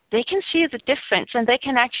 they can see the difference, and they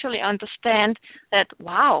can actually understand that,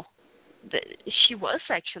 wow, she was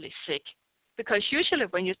actually sick. Because usually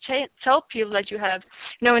when you tell people that you have,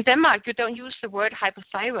 in Denmark you don't use the word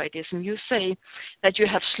hypothyroidism. You say that you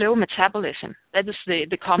have slow metabolism. That is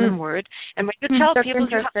the common word. And when you tell people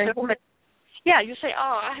you have slow you say,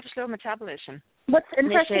 I have slow metabolism. What's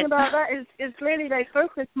interesting about that is clearly they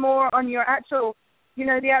focus more on your actual,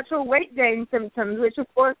 the actual weight gain symptoms, which of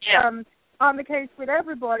course aren't the case with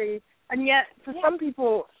everybody. And yet, for some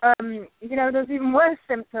people, there's even worse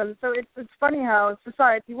symptoms. So it's funny how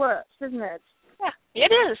society works, isn't it? Yeah,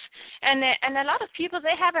 it is. And a lot of people,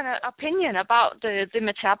 they have an opinion about the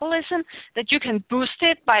metabolism, that you can boost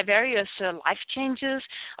it by various life changes.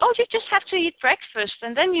 Oh, you just have to eat breakfast,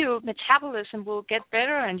 and then your metabolism will get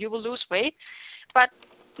better and you will lose weight. But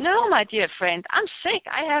no, my dear friend, I'm sick.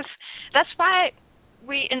 That's why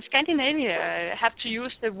we in Scandinavia have to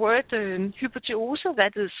use the word hypothyroid,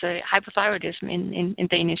 that is hypothyroidism in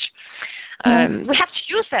Danish. We have to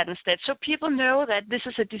use that instead, so people know that this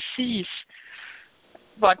is a disease.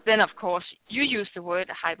 But then, of course, you use the word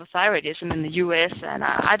hypothyroidism in the U.S., and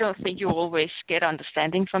I don't think you always get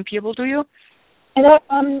understanding from people, do you? And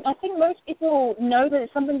I think most people know that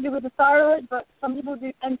it's something to do with the thyroid, but some people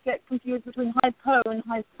do tend to get confused between hypo and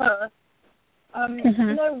hyper.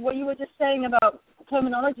 What you were just saying about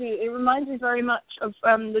terminology, it reminds me very much of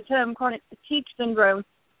the term chronic fatigue syndrome,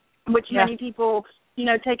 which many people,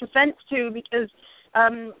 take offense to, because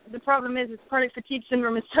the problem is chronic fatigue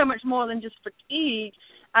syndrome is so much more than just fatigue,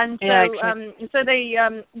 and so they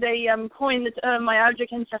coined the term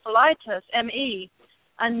myalgic encephalitis, ME,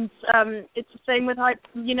 and it's the same with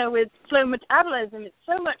with slow metabolism. It's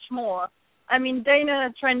so much more. I mean,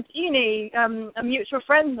 Dana Trentini, a mutual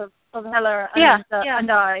friend of Helle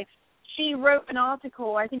and I, she wrote an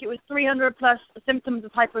article, I think it was 300 plus symptoms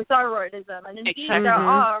of hypothyroidism, and indeed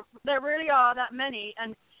there really are that many,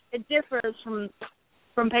 and it differs from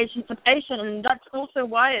patient to patient, and that's also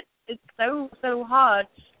why it's so hard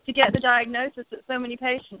to get the diagnosis that so many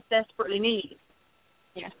patients desperately need.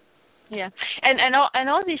 Yeah, and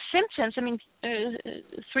all these symptoms. I mean,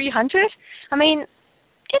 300. I mean,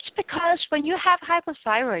 it's because when you have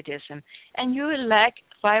hypothyroidism and you lack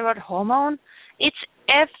thyroid hormone, it's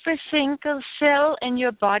every single cell in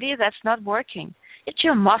your body that's not working. It's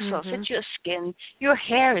your muscles, it's your skin, your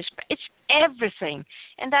hair, it's everything.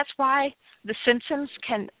 And that's why the symptoms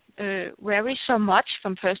can vary so much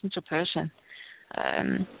from person to person.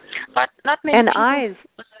 But not many and people, eyes.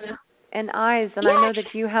 And eyes, and I know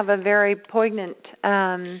that you have a very poignant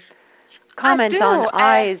comment on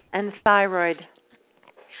eyes and thyroid.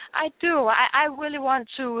 I do. I really want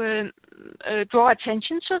to draw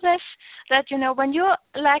attention to this, that, when you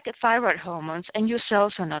lack thyroid hormones and your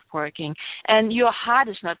cells are not working and your heart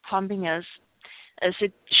is not pumping as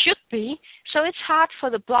it should be, so it's hard for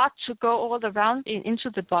the blood to go all around into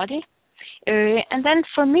the body. And then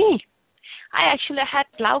for me, I actually had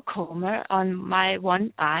glaucoma on my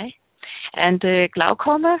one eye. And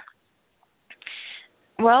glaucoma,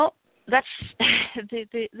 well, that's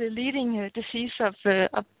the leading disease of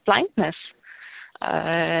blindness.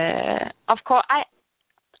 Of course,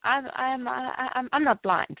 I'm not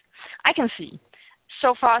blind. I can see.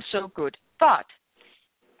 So far, so good. But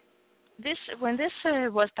when this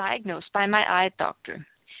was diagnosed by my eye doctor,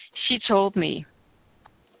 she told me,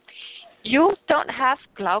 "You don't have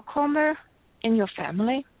glaucoma in your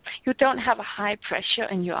family. You don't have a high pressure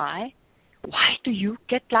in your eye. Why do you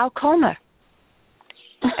get glaucoma?"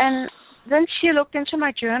 And then she looked into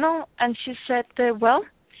my journal and she said, well,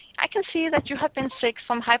 I can see that you have been sick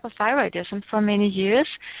from hypothyroidism for many years,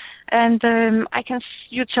 and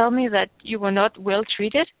you tell me that you were not well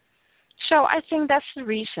treated, so I think that's the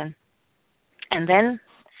reason. And then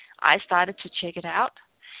I started to check it out,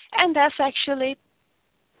 and there's actually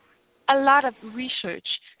a lot of research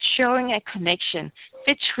showing a connection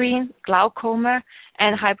between glaucoma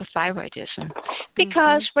and hypothyroidism.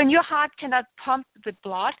 Because when your heart cannot pump the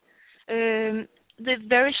blood, the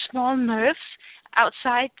very small nerves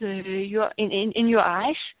outside in your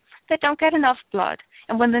eyes, they don't get enough blood.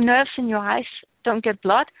 And when the nerves in your eyes don't get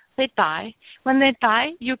blood, they die. When they die,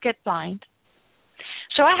 you get blind.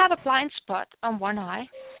 So I have a blind spot on one eye.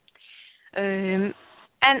 And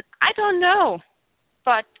I don't know,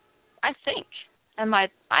 but I think, and my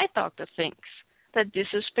eye doctor thinks, that this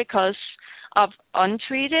is because of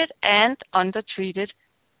untreated and undertreated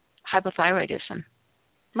hypothyroidism.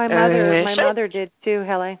 My mother did too,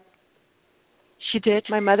 Helle. She did?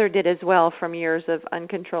 My mother did as well, from years of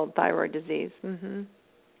uncontrolled thyroid disease.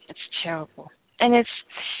 It's terrible. And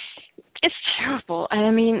it's terrible beautiful.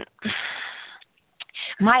 I mean,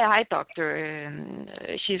 my eye doctor,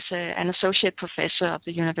 she's an associate professor of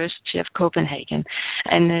the University of Copenhagen,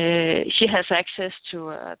 and she has access to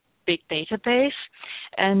a big database,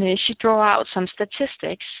 and she draw out some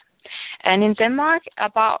statistics. And in Denmark,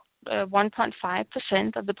 about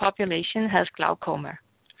 1.5% of the population has glaucoma.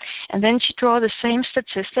 And then she draw the same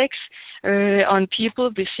statistics on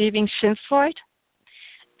people receiving Synthroid,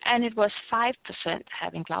 and it was 5%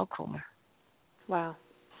 having glaucoma. Wow.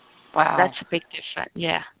 That's a big difference,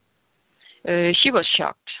 yeah. She was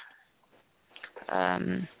shocked.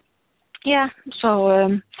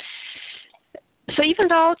 So even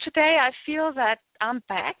though today I feel that I'm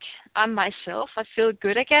back, I'm myself, I feel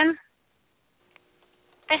good again,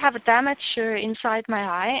 I have a damage inside my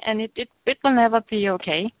eye, and it will never be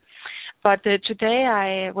okay. But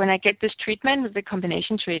today, when I get this treatment, the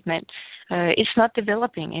combination treatment, it's not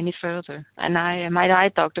developing any further. And my eye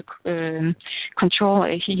doctor he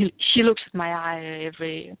looks at my eye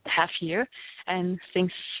every half year, and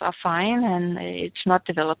things are fine, and it's not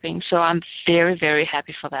developing. So I'm very, very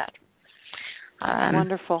happy for that.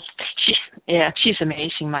 Wonderful. She's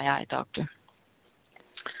amazing, my eye doctor.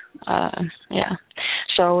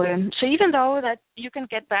 So even though that you can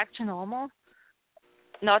get back to normal,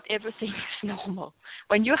 not everything is normal.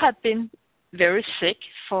 When you have been very sick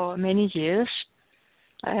for many years,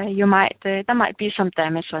 there might be some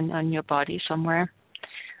damage on your body somewhere.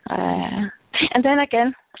 And then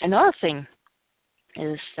again, another thing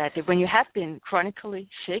is that when you have been chronically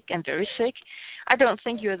sick and very sick, I don't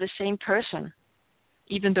think you're the same person,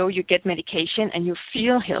 even though you get medication and you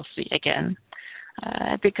feel healthy again.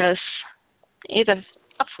 Because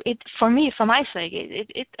for my sake,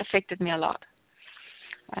 it affected me a lot.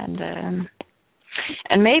 And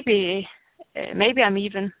maybe I'm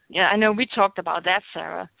even, I know we talked about that,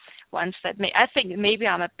 Sarah, once, that I think maybe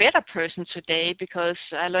I'm a better person today because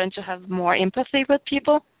I learned to have more empathy with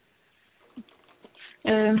people.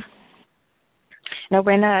 Now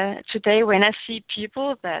when I see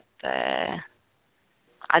people that are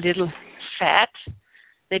a little fat,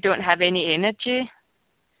 they don't have any energy,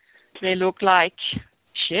 they look like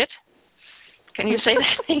shit. Can you say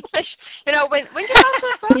that in English? When you go to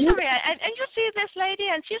a grocery and you see this lady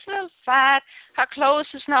and she's a little fat, her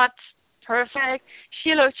clothes is not perfect,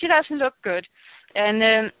 she doesn't look good.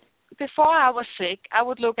 And before I was sick, I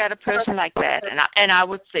would look at a person like that and I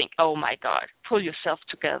would think, oh my God, pull yourself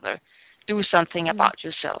together, do something about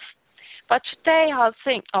yourself. But today I'll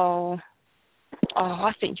think, oh,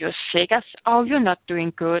 I think you're sick. You're not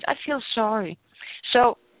doing good. I feel sorry.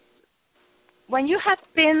 So when you have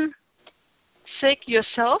been sick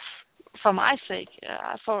yourself, for my sake,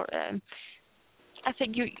 I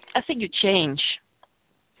think you change.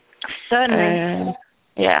 Certainly.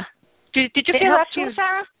 Did you feel that too,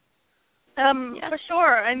 Sarah? For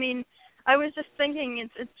sure. I mean, I was just thinking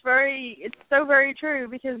it's so very true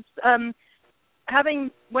because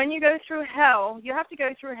when you go through hell, you have to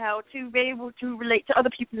go through hell to be able to relate to other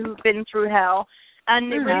people who've been through hell,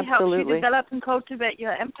 and it really helps you develop and cultivate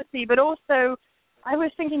your empathy. But also, I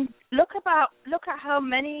was thinking, look at how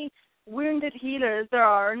many wounded healers there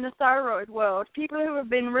are in the thyroid world. People who have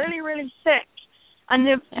been really, really sick and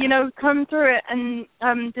have come through it and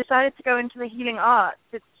decided to go into the healing arts.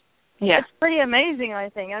 It's pretty amazing, I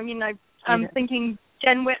think. I mean, I'm thinking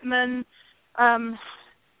Jen Whitman,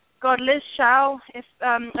 Liz Shaw. If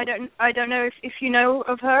I don't know if you know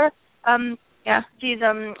of her. She's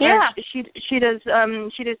she does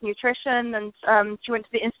nutrition, and she went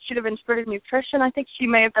to the Institute of Integrative Nutrition. I think she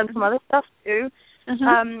may have done some other stuff too.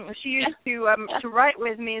 She used to write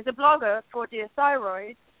with me as a blogger for Dear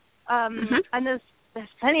Thyroid. And there's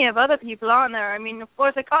plenty of other people, aren't there? I mean, of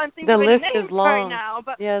course, I can't think of any names right now,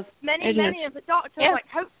 but many of the doctors, like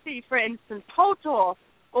Hopsy, for instance, Holtor,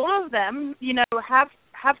 all of them,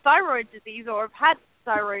 have thyroid disease or have had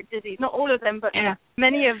thyroid disease. Not all of them, but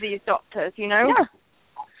many of these doctors, Yeah,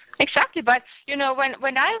 exactly. But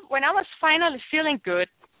when I was finally feeling good,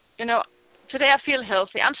 today I feel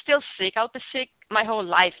healthy. I'm still sick. I'll be sick my whole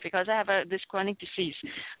life because I have this chronic disease.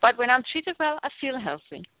 But when I'm treated well, I feel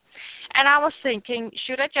healthy. And I was thinking,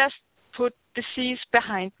 should I just put disease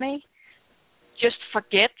behind me? Just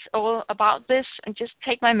forget all about this and just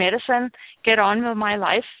take my medicine, get on with my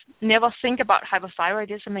life, never think about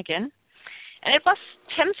hypothyroidism again? And it was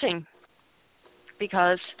tempting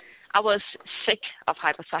because I was sick of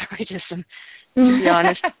hypothyroidism, to be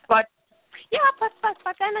honest. But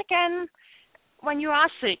then again, when you are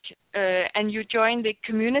sick and you join the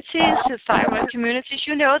communities, the thyroid communities,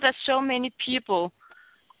 you know that so many people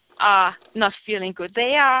are not feeling good.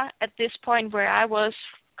 They are at this point where I was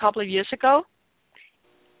a couple of years ago.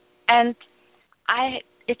 And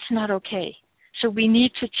it's not okay. So we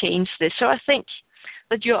need to change this. So I think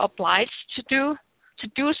that you're obliged to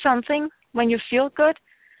do something when you feel good,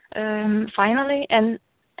 finally, and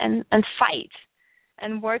fight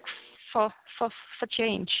and work for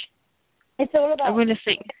change. It's all about. I really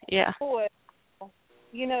think, yeah.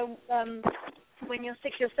 You know, when you're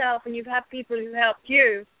sick yourself and you've had people who helped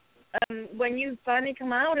you, when you finally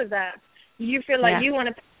come out of that, you feel like you want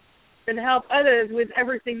to and help others with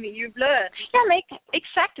everything that you've learned. Yeah,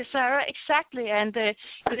 exactly, Sarah, exactly. And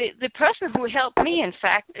the person who helped me, in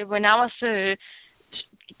fact, when I was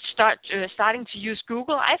starting to use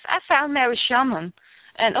Google, I found Mary Shaman,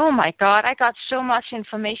 and oh my God, I got so much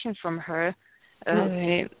information from her.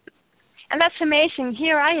 And that's amazing.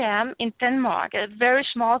 Here I am in Denmark, a very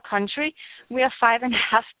small country. We are 5.5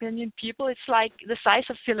 billion people. It's like the size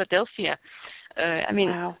of Philadelphia.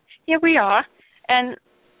 Wow. Here we are.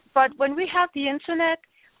 But when we have the internet,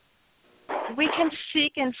 we can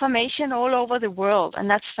seek information all over the world, and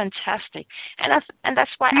that's fantastic. And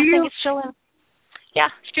that's why I think it's so. Yeah,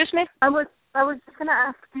 excuse me. I was just going to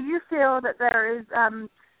ask, do you feel that there is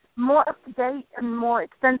more up-to-date and more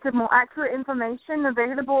extensive, more accurate information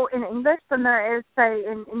available in English than there is, say,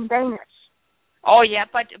 in Danish? Oh, yeah,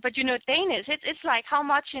 but you know, Danish, it's like how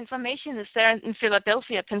much information is there in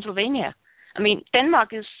Philadelphia, Pennsylvania? I mean, Denmark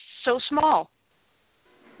is so small.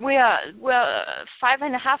 We're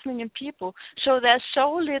 5.5 million people, so there's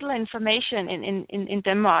so little information in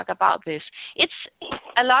Denmark about this. It's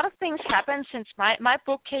a lot of things happened since my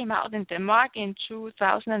book came out in Denmark in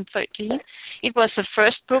 2013. It was the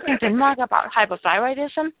first book in Denmark about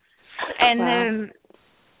hypothyroidism, and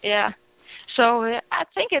so I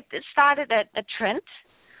think it started a trend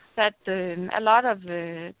that a lot of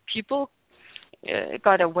people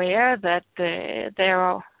got aware that there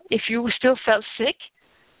are, if you still felt sick,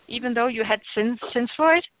 even though you had symptoms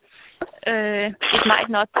for it, it might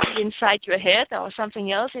not be inside your head or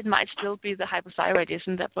something else. It might still be the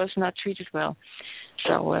hypothyroidism that was not treated well.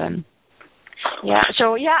 So, I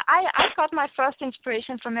got my first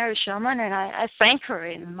inspiration from Mary Shaman, and I thank her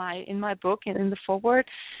in my book and in the foreword,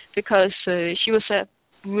 because she was a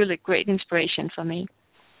really great inspiration for me.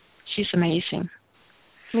 She's amazing.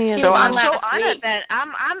 So I'm so honored that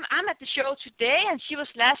I'm at the show today, and she was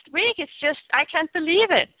last week. It's just, I can't believe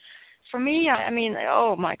it. For me, I mean,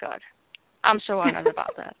 oh my God, I'm so honored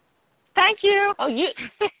about that. Thank you. Oh, you.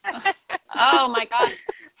 Oh my God,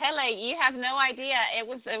 Helle, you have no idea. It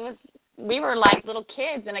was. We were like little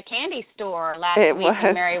kids in a candy store last week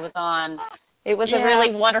when Mary was on. It was a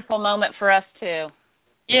really wonderful moment for us too.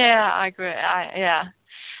 Yeah, I agree.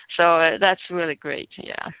 So that's really great.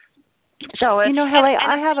 Yeah. So you know, Helle,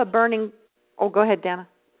 I have a burning. Oh, go ahead, Dana.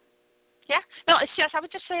 Yeah, no, it's just I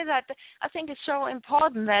would just say that I think it's so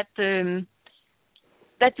important that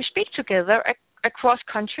that we speak together across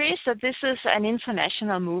countries. That this is an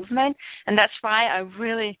international movement, and that's why I'm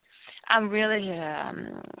really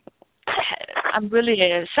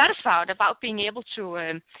satisfied about being able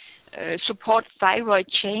to support thyroid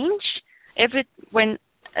change. When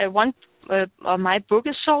my book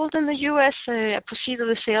is sold in the U.S., a proceed of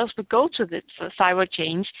the sales would go to the thyroid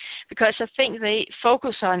change, because I think they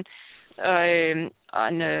focus on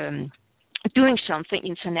doing something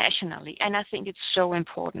internationally, and I think it's so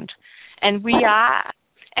important. And we are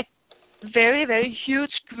a very, very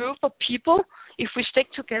huge group of people if we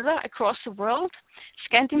stick together across the world,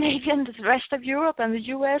 Scandinavia, the rest of Europe, and the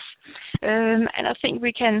U.S. And I think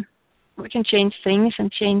we can change things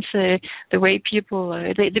and change the way people,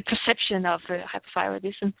 the perception of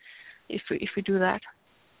hypothyroidism, if we do that.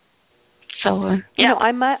 So You know,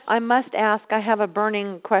 I must ask. I have a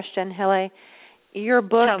burning question, Helle. Your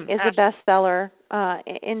book is a bestseller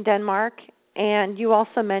in Denmark, and you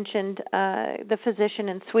also mentioned the physician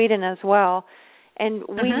in Sweden as well. And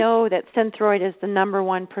we know that Synthroid is the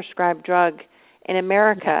 #1 prescribed drug in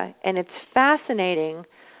America, and it's fascinating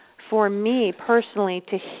for me personally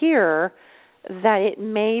to hear that it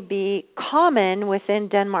may be common within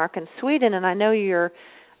Denmark and Sweden. And I know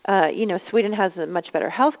Sweden has a much better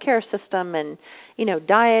healthcare system and,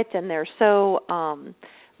 diet, and they're so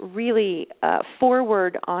really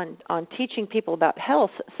forward on teaching people about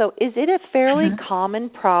health. So is it a fairly common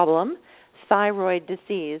problem, thyroid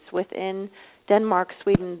disease, within Denmark,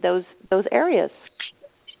 Sweden, those areas?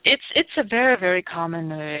 It's a very, very common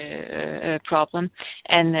problem,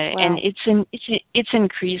 and it's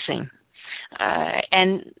increasing.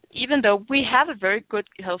 And even though we have a very good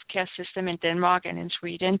healthcare system in Denmark and in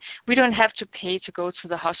Sweden, we don't have to pay to go to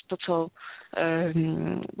the hospital.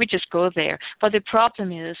 We just go there. But the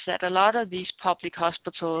problem is that a lot of these public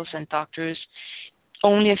hospitals and doctors,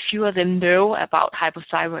 only a few of them know about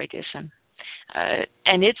hypothyroidism.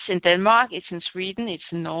 And it's in Denmark, it's in Sweden, it's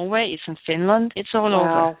in Norway, it's in Finland, it's all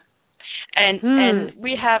over. And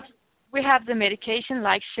we have the medication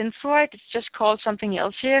like Synthroid. It's just called something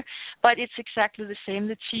else here, but it's exactly the same,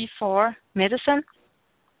 the T4 medicine.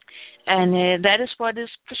 And that is what is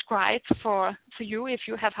prescribed for you if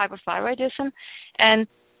you have hypothyroidism. And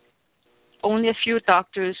only a few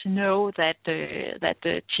doctors know that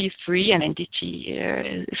the T3 and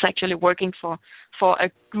NDT is actually working for a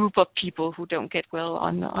group of people who don't get well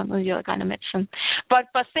on the other kind of medicine. But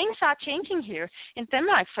things are changing here. In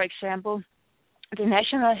Denmark, for example, the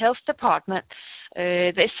National Health Department,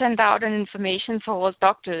 they sent out an information for all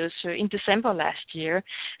doctors in December last year,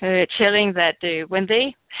 telling that when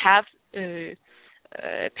they have a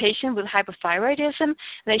patient with hypothyroidism,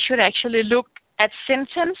 they should actually look at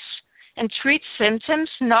symptoms and treat symptoms,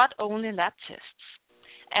 not only lab tests.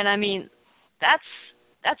 And I mean,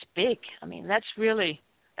 that's big. I mean, that's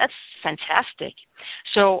fantastic.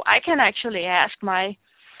 So I can actually ask my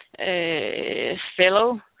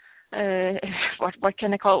fellow, what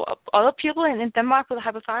can I call, other people in Denmark with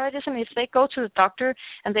hypothyroidism, if they go to the doctor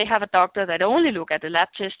and they have a doctor that only look at the lab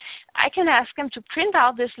test, I can ask them to print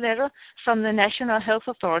out this letter from the national health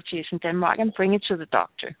authorities in Denmark and bring it to the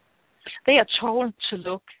doctor. They are told to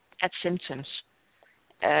look at symptoms.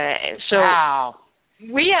 Wow.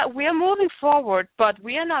 We are moving forward, but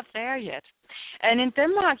we are not there yet. And in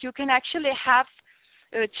Denmark, you can actually have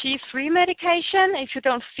T3 medication if you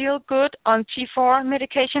don't feel good on T4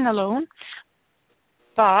 medication alone.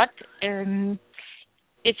 But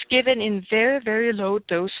it's given in very, very low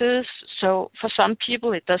doses. So for some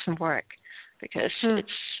people, it doesn't work because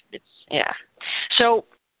it's. So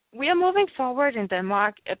we are moving forward in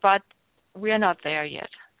Denmark, but we are not there yet.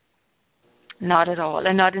 Not at all,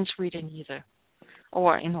 and not in Sweden either,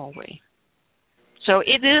 or in Norway. So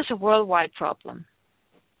it is a worldwide problem.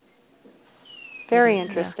 Very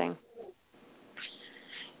interesting.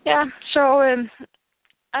 Yeah, so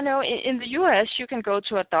I know in the U.S. you can go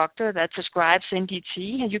to a doctor that prescribes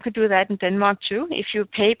NDT, and you can do that in Denmark too if you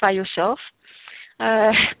pay by yourself. But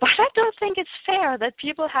I don't think it's fair that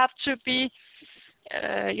people have to be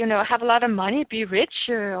have a lot of money, be rich,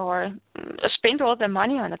 or spend all their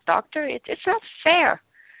money on a doctor. It's not fair.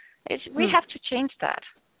 We have to change that.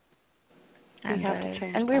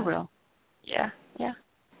 And we will. Yeah.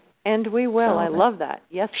 And we will. So, I love that.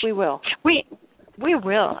 Yes, we will. We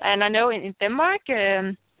will. And I know in Denmark,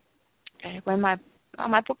 when my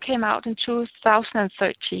book came out in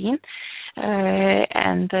 2013,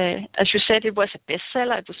 and as you said, it was a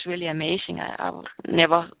bestseller. It was really amazing.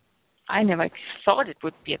 I never thought it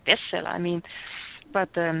would be a bestseller. I mean, but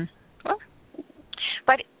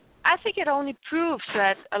I think it only proves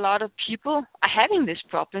that a lot of people are having this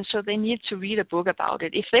problem, so they need to read a book about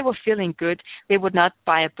it. If they were feeling good, they would not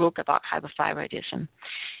buy a book about hypothyroidism.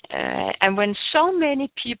 And when so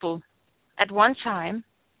many people at one time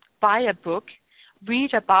buy a book,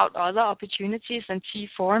 read about other opportunities than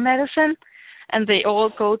T4 medicine, and they all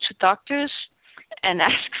go to doctors and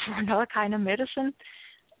ask for another kind of medicine,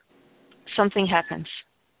 something happens.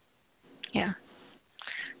 Yeah.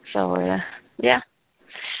 So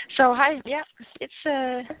So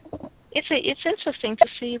it's interesting to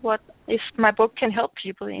see if my book can help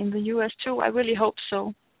people in the U.S. too. I really hope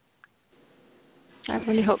so.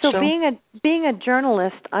 So being a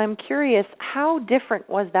journalist, I'm curious, how different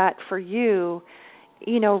was that for you?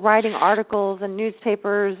 Writing articles and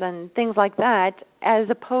newspapers and things like that, as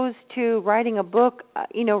opposed to writing a book,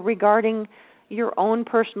 regarding your own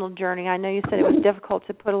personal journey. I know you said it was difficult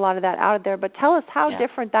to put a lot of that out there, but tell us how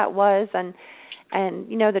different that was and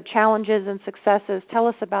the challenges and successes. Tell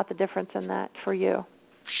us about the difference in that for you.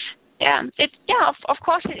 Of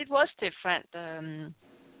course it was different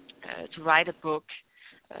to write a book.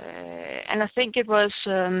 And I think it was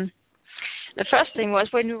the first thing was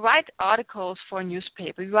when you write articles for a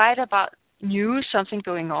newspaper, you write about news, something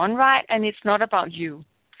going on, right? And it's not about you.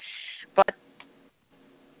 But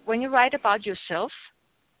when you write about yourself,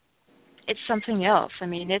 it's something else. I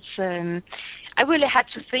mean, it's I really had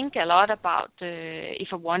to think a lot about if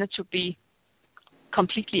I wanted to be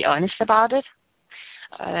completely honest about it.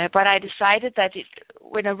 But I decided that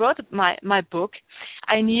when I wrote my book,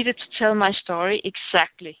 I needed to tell my story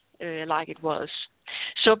exactly like it was.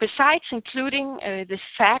 So besides including the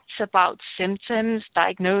facts about symptoms,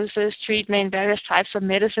 diagnosis, treatment, various types of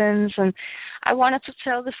medicines, and I wanted to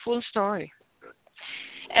tell the full story.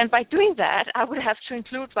 And by doing that, I would have to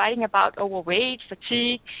include writing about overweight,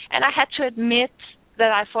 fatigue, and I had to admit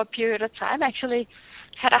that I, for a period of time, actually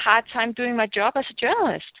had a hard time doing my job as a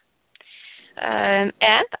journalist. And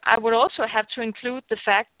I would also have to include the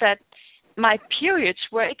fact that my periods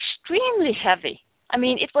were extremely heavy. I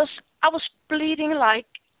mean, I was bleeding like,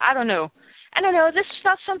 I don't know. And I know this is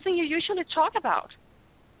not something you usually talk about.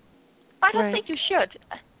 But I don't think you should.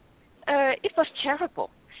 It was terrible.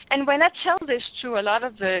 And when I tell this to a lot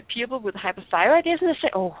of the people with hypothyroidism, they say,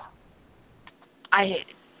 "Oh,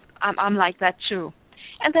 I'm like that too."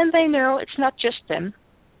 And then they know it's not just them.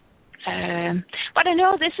 But I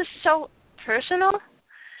know this is so personal.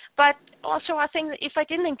 But also, I think that if I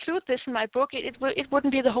didn't include this in my book, it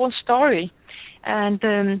wouldn't be the whole story. And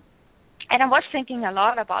I was thinking a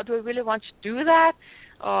lot about, do I really want to do that?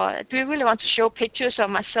 Or do I really want to show pictures of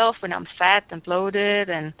myself when I'm fat and bloated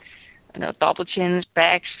and, double chins,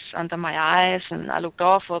 bags under my eyes, and I looked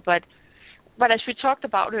awful? But as we talked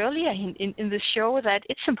about earlier in the show, that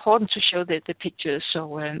it's important to show the pictures.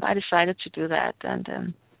 So I decided to do that.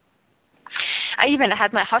 And I even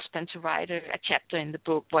had my husband to write a chapter in the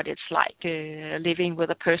book, what it's like living with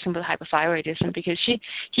a person with hypothyroidism, because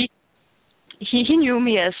he knew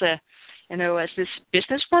me as as this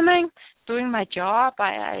businesswoman doing my job.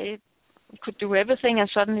 I could do everything, and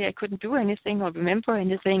suddenly I couldn't do anything or remember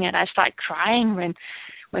anything, and I started crying when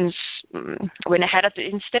I had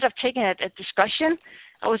instead of taking a discussion,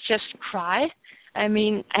 I would just cry. I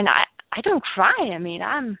mean, and I don't cry. I mean,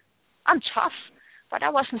 I'm tough. But I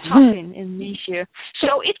wasn't tough in these years.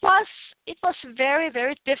 So it was very,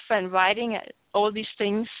 very different writing all these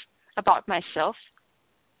things about myself.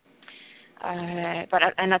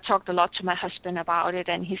 And I talked a lot to my husband about it,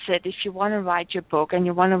 and he said, if you want to write your book and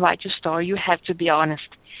you want to write your story, you have to be honest.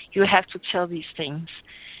 You have to tell these things.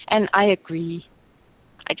 And I agree.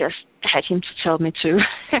 I just had him to tell me too.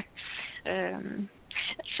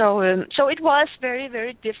 So it was very,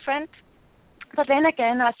 very different. But then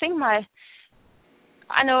again, I think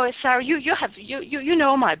I know, Sarah, you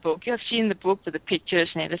know my book. You have seen the book with the pictures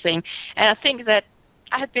and everything. And I think that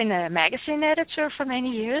I have been a magazine editor for many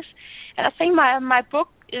years, and I think my book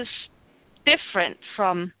is different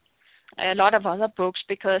from a lot of other books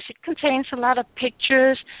because it contains a lot of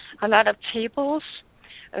pictures, a lot of tables.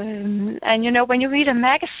 And when you read a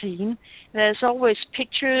magazine, there's always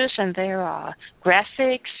pictures and there are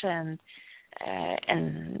graphics and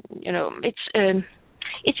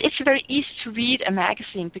it's very easy to read a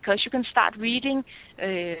magazine because you can start reading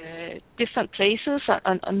different places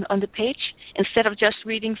on the page instead of just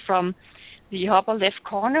reading from the upper left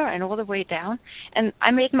corner and all the way down. And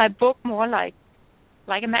I made my book more like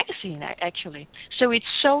a magazine, actually. So it's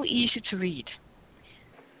so easy to read.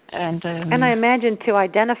 And I imagine to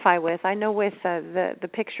identify with. I know with the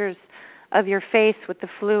pictures of your face with the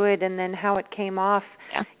fluid and then how it came off.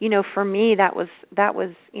 Yeah. For me that was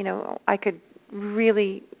I could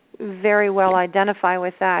really very well identify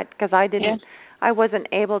with that because I wasn't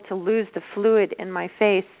able to lose the fluid in my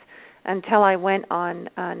face until I went on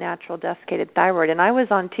natural desiccated thyroid, and I was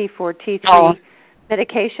on T4, T3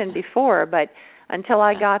 medication before, but until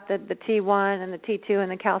I got the T1 and the T2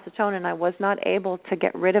 and the calcitonin, I was not able to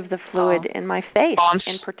get rid of the fluid in my face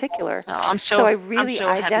in particular. So I really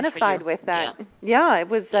identified with that. Yeah, it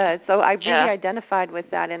was. So I really identified with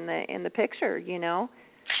that in the picture,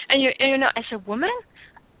 And as a woman,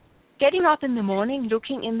 getting up in the morning,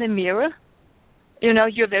 looking in the mirror,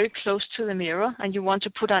 you're very close to the mirror, and you want to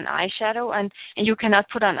put on eyeshadow, and you cannot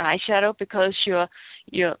put on eyeshadow because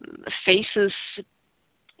your face is,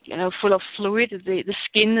 full of fluid. The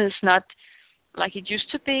skin is not like it used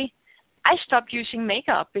to be. I stopped using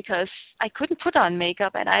makeup because I couldn't put on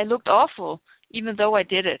makeup, and I looked awful, even though I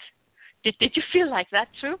did it. Did you feel like that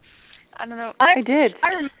too? I don't know. I did. I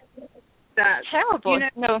remember that. Terrible.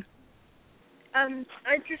 No.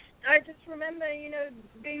 I just remember,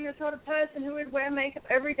 being the sort of person who would wear makeup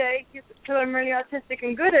every day because I'm really artistic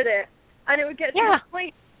and good at it. And it would get to the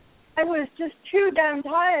point I was just too damn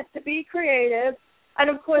tired to be creative. And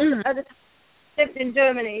of course, at the time, I lived in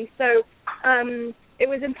Germany, so it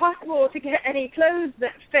was impossible to get any clothes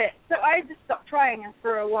that fit. So I just stopped trying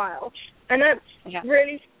after a while. And that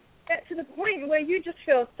really gets to the point where you just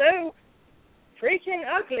feel so freaking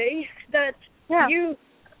ugly that you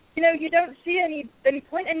don't see any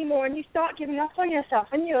point anymore, and you start giving up on yourself,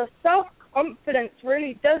 and your self-confidence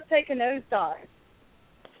really does take a nosedive.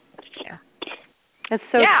 Yeah. That's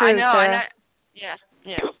so true. I know.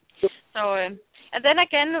 Sarah. So, and then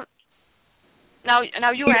again, now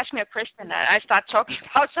you ask me a question, and I start talking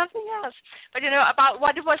about something else. But, about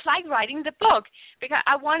what it was like writing the book, because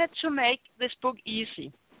I wanted to make this book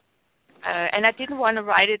easy. And I didn't want to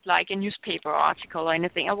write it like a newspaper article or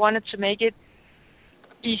anything. I wanted to make it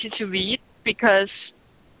easy to read because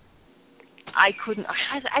I couldn't.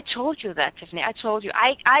 I told you that, Tiffany. I told you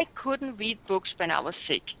I couldn't read books when I was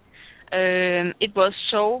sick. it was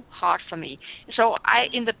so hard for me. So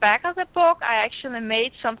in the back of the book, I actually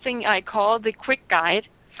made something I call the quick guide.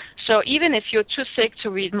 So even if you're too sick to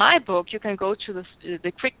read my book, you can go to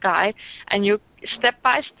the quick guide, and you step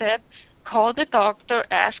by step call the doctor,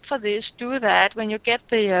 ask for this, do that. When you get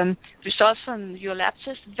the results from your lab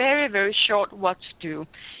test, very, very short what to do,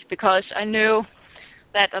 because I know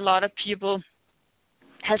that a lot of people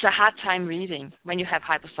has a hard time reading when you have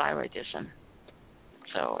hypothyroidism.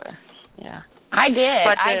 So, yeah. I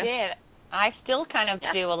did. I still kind of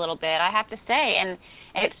do a little bit, I have to say, and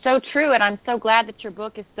it's so true, and I'm so glad that your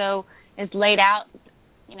book is laid out,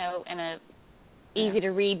 in a easy to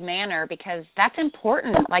read manner, because that's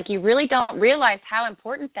important. Like, you really don't realize how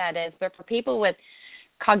important that is, but for people with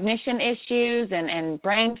cognition issues and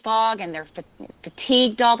brain fog, and they're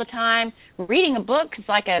fatigued all the time, reading a book is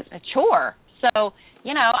like a chore. So,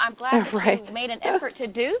 I'm glad that you made an effort to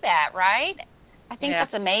do that, right? I think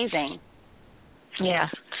that's amazing. Yeah.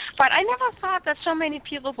 But I never thought that so many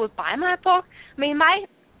people would buy my book. I mean,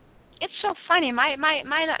 it's so funny. My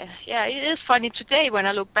it is funny today when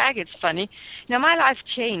I look back. It's funny. My life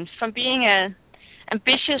changed from being an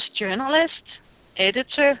ambitious journalist,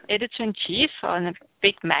 editor-in-chief on a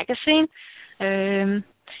big magazine.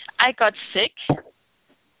 I got sick,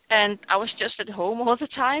 and I was just at home all the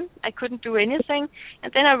time. I couldn't do anything.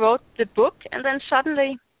 And then I wrote the book, and then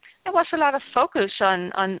suddenly there was a lot of focus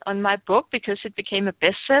on my book because it became a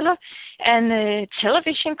bestseller, and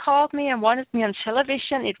television called me and wanted me on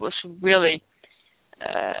television. It was really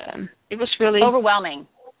overwhelming.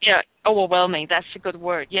 Yeah, overwhelming. That's a good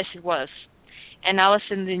word. Yes, it was. And I was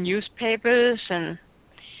in the newspapers, and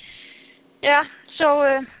so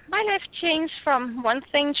my life changed from one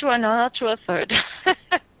thing to another to a third.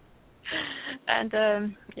 And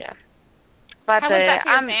but how was that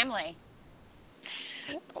for your family?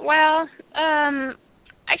 Well,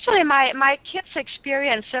 actually, my kids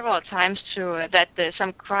experienced several times that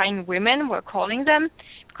some crying women were calling them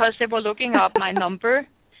because they were looking up my number,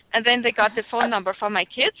 and then they got the phone number for my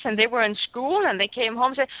kids, and they were in school, and they came home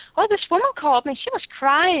and said, "Oh, this woman called me. She was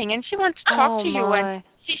crying, and she wanted to talk to you, and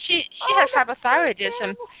she has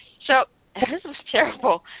hypothyroidism." So this was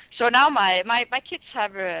terrible. So now my kids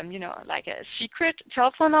have like a secret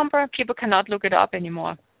telephone number. People cannot look it up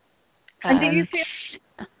anymore. And do you feel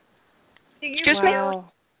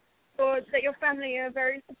that your family are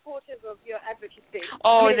very supportive of your advocacy?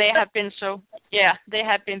 Oh, they have been they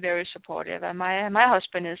have been very supportive. And my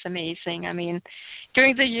husband is amazing. I mean,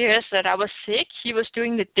 during the years that I was sick, he was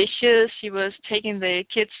doing the dishes, he was taking the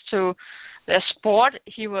kids to their sport,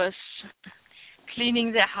 he was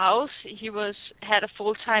cleaning the house, he had a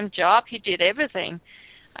full-time job, he did everything.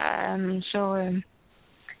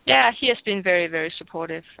 He has been very, very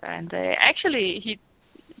supportive, and actually,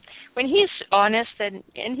 when he's honest, and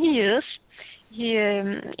he is,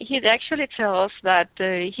 he'd actually tell us that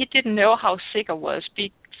he didn't know how sick I was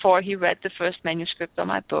before he read the first manuscript of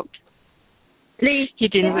my book. He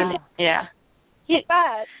didn't really,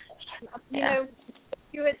 Bad.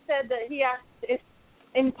 You had said that he asked if,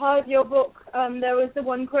 in part of your book, there was the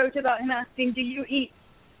one quote about him asking, "Do you eat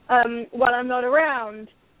while I'm not around?"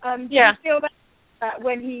 Do you feel about that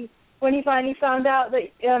when he finally found out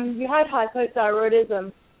that you had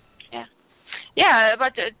hypothyroidism? Yeah,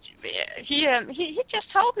 but he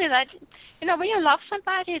just told me that when you love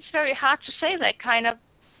somebody, it's very hard to say that kind of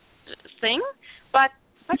thing, but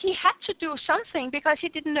he had to do something because he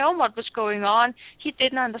didn't know what was going on. He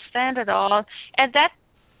didn't understand at all, and that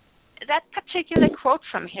particular quote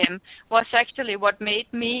from him was actually what made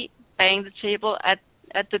me bang the table at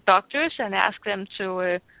the doctors and ask them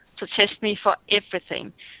to test me for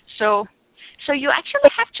everything. So you actually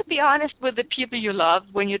have to be honest with the people you love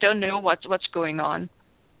when you don't know what's going on.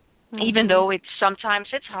 Mm-hmm. Even though sometimes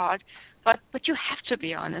it's hard, but you have to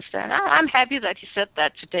be honest. And I'm happy that he said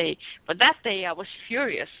that today. But that day I was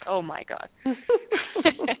furious. Oh my God.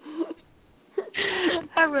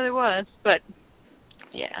 I really was. But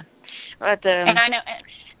yeah. But and I know,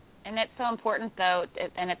 and it's so important though,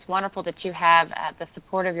 and it's wonderful that you have the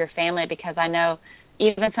support of your family, because I know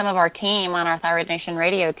even some of our team on our Thyroid Nation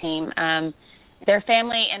radio team, their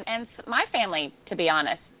family and my family, to be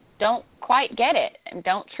honest, don't quite get it and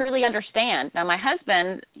don't truly understand. Now, my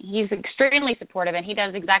husband, he's extremely supportive, and he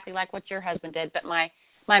does exactly like what your husband did. But my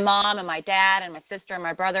mom and my dad and my sister and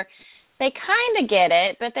my brother, they kind of get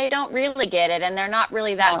it, but they don't really get it, and they're not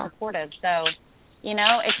really that supportive. So,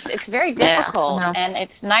 it's very difficult, and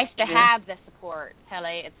it's nice to have the support, Helle.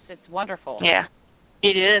 It's wonderful. Yeah,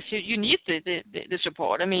 it is. You need the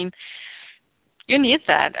support. I mean, you need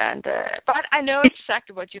that, and but I know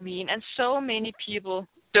exactly what you mean, and so many people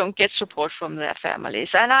don't get support from their families.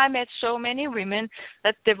 And I met so many women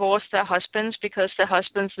that divorced their husbands because their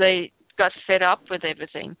husbands, they got fed up with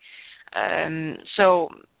everything. So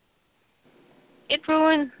it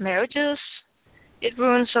ruins marriages. It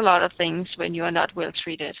ruins a lot of things when you are not well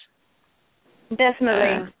treated.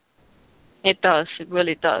 Definitely. It does. It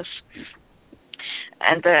really does.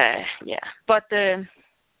 And but this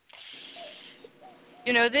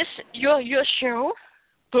your show,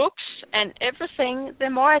 books, and everything. The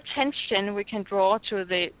more attention we can draw to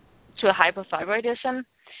hypothyroidism,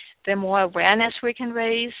 the more awareness we can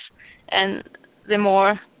raise, and the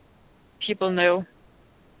more people know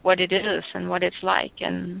what it is and what it's like,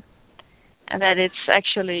 and that it's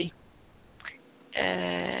actually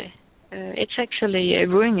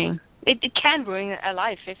ruining. It can ruin a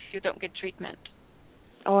life if you don't get treatment.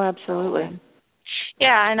 Oh, absolutely.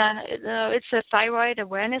 Yeah, and it's a Thyroid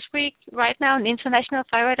Awareness Week right now, an International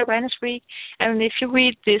Thyroid Awareness Week. And if you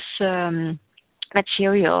read this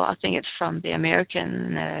material, I think it's from the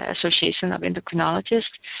American Association of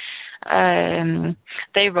Endocrinologists,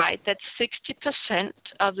 they write that 60%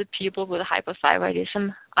 of the people with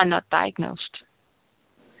hypothyroidism are not diagnosed.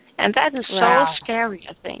 And that is so scary,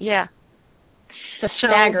 I think. Yeah. It's a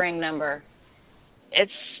staggering number.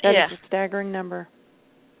 It's a staggering number.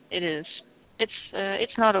 It is.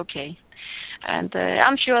 It's not okay. And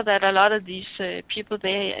I'm sure that a lot of these people,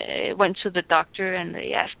 they went to the doctor and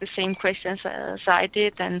they asked the same questions as I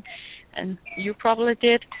did, and you probably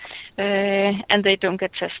did, and they don't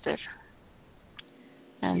get tested.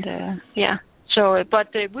 And so,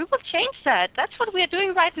 but we will change that. That's what we are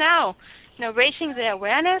doing right now. Raising the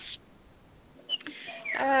awareness.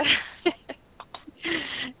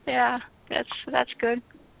 Yeah, that's good.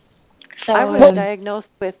 So I was diagnosed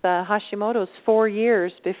with Hashimoto's 4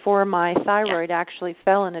 years before my thyroid actually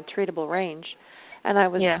fell in a treatable range, and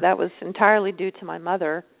that was entirely due to my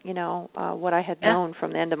mother. What I had known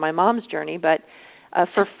from the end of my mom's journey. But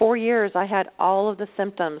for 4 years, I had all of the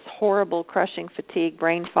symptoms: horrible, crushing fatigue,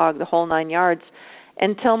 brain fog, the whole 9 yards,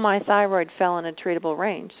 until my thyroid fell in a treatable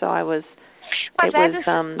range. So I was. It was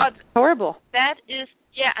horrible. That is,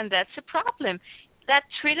 and that's a problem. That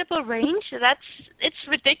treatable range, it's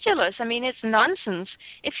ridiculous. I mean, it's nonsense.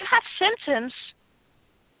 If you have symptoms,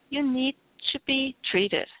 you need to be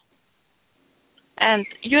treated. And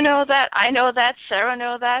you know that, I know that, Sarah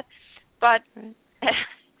know that, but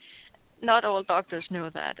not all doctors know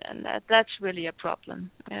that, and that's really a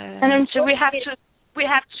problem. And so we have to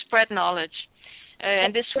spread knowledge.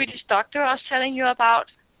 And this Swedish doctor I was telling you about,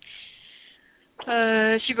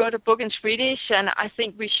 she wrote a book in Swedish, and I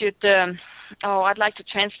think we should. I'd like to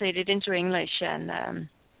translate it into English, and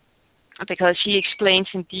because he explains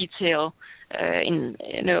in detail, at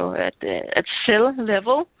cell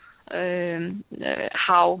level,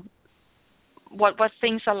 how what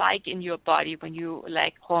things are like in your body when you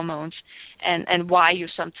lack hormones, and why you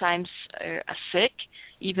sometimes are sick,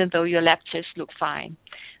 even though your lab tests look fine.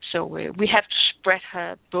 So we have to spread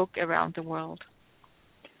her book around the world.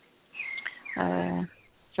 I'll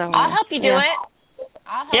help you do it.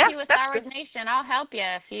 I'll help you with Thyroid Nation. I'll help you.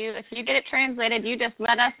 If you get it translated, you just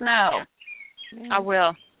let us know. I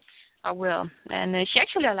will. And she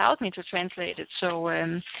actually allowed me to translate it. So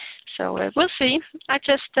we'll see. I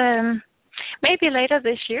just maybe later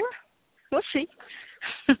this year. We'll see.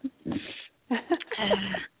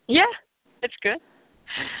 It's good.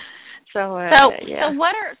 So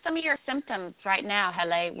what are some of your symptoms right now,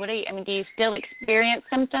 Helle? Do you still experience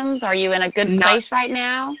symptoms? Are you in a good place right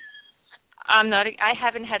now? I'm not. I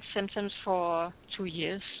haven't had symptoms for 2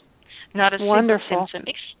 years. Not a single symptom.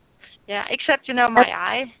 Except my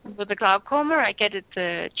eye with the glaucoma. I get it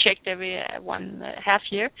checked every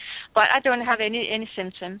 1.5 year, but I don't have any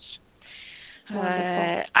symptoms.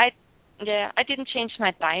 I didn't change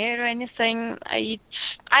my diet or anything. I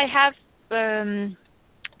have been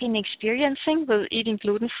experiencing with eating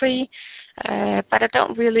gluten-free, but I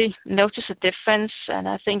don't really notice a difference, and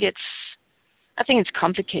I think it's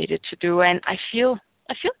complicated to do, and I feel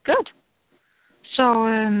good. So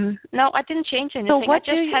no, I didn't change anything. So what I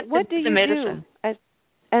just had the medicine. Do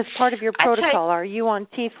as part of your protocol? Are you on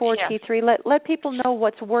T4, T3? Let people know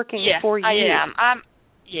what's working for you. I am.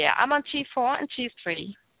 I'm on T4 and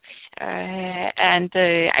T3, and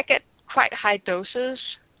I get quite high doses.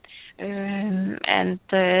 And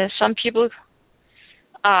some people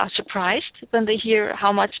are surprised when they hear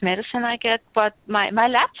how much medicine I get, but my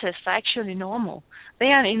lab tests are actually normal. They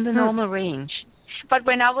are in the normal range. But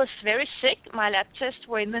when I was very sick, my lab tests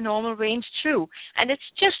were in the normal range too. And it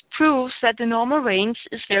just proves that the normal range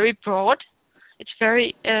is very broad. It's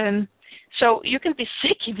very So you can be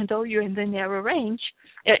sick even though you're in the narrow range,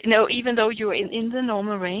 even though you're in the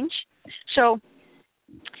normal range. So,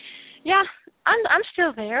 yeah, I'm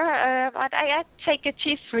still there. But I take a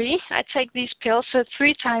T3. I take these pills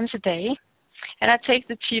 3 times a day, and I take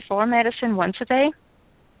the T4 medicine once a day.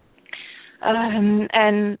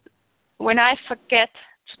 And when I forget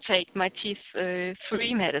to take my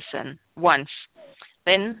T3 medicine once,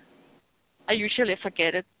 then I usually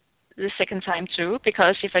forget it the second time too,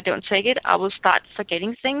 because if I don't take it, I will start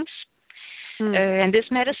forgetting things. And this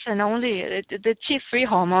medicine only, the T3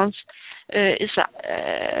 hormones is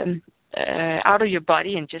out of your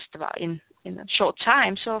body in just about in a short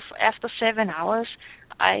time. So after 7 hours,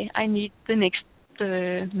 I need the next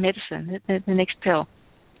medicine, the next pill.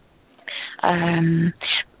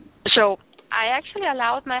 So I actually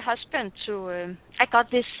allowed my husband to. I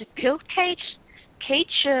got this pill cage.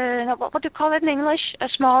 What do you call it in English? A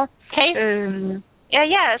small case.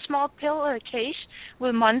 A small pill case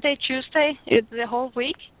with Monday, Tuesday, the whole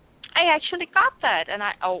week. I actually got that, and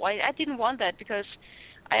I didn't want that because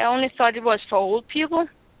I only thought it was for old people.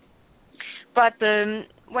 But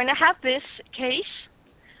when I have this case,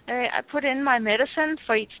 I put in my medicine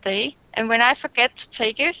for each day, and when I forget to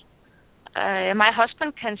take it, my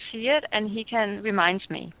husband can see it, and he can remind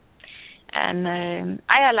me. And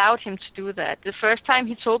I allowed him to do that. The first time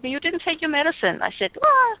he told me, "You didn't take your medicine." I said,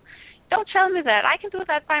 "Well, don't tell me that. I can do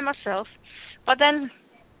that by myself." But then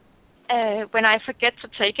when I forget to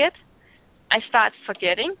take it, I start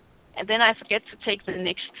forgetting, and then I forget to take the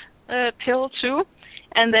next pill too.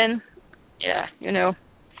 And then,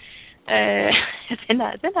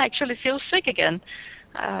 then I actually feel sick again.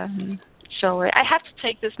 So I have to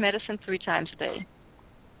take this medicine 3 times a day.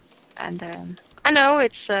 And I know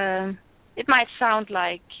it might sound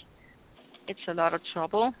like it's a lot of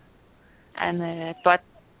trouble, and but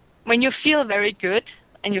when you feel very good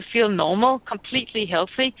and you feel normal, completely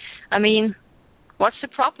healthy, I mean, what's the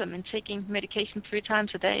problem in taking medication 3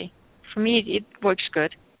 times a day? For me, it works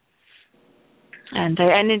good. And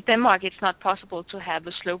in Denmark, it's not possible to have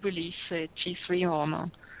a slow release T3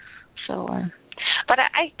 hormone. So, but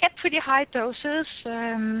I get pretty high doses.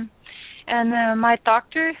 And my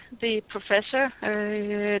doctor, the professor,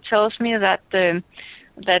 tells me that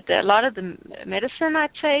a lot of the medicine I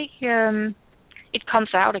take, it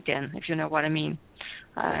comes out again, if you know what I mean.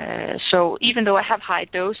 So even though I have high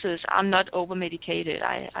doses, I'm not over-medicated.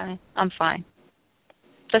 I'm fine.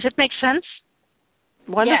 Does it make sense?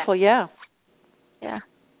 Wonderful, yeah. Yeah.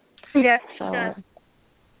 Yeah. So,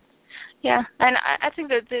 yeah, and I think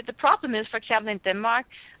that the problem is, for example, in Denmark,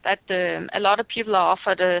 that a lot of people are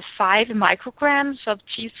offered 5 micrograms of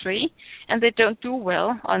T3, and they don't do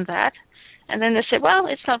well on that. And then they say, well,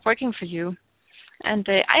 it's not working for you. And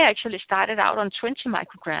I actually started out on 20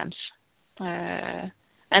 micrograms,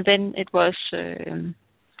 and then it was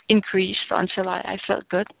increased until I felt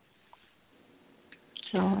good.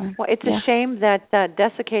 So, well, it's a shame that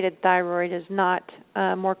desiccated thyroid is not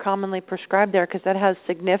more commonly prescribed there, because that has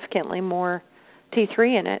significantly more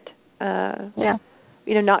T3 in it.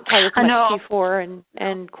 Not quite as much T4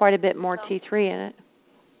 and quite a bit more T3 in it.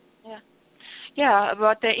 Yeah,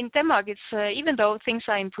 but in Denmark, it's even though things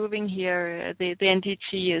are improving here, the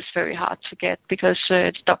NDT is very hard to get, because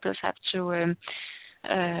the doctors have to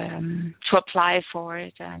apply for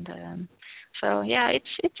it, and so yeah,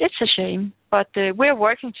 it's a shame, but we're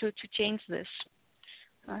working to change this,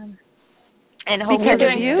 and hopefully you're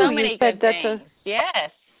doing so many good things.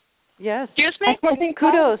 Yes. Excuse me. I think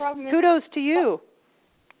kudos to you.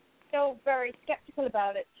 Still very skeptical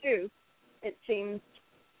about it too, it seems.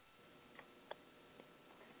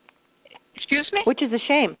 Excuse me? Which is a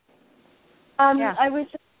shame. I was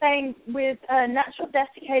just saying, with natural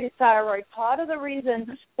desiccated thyroid, part of the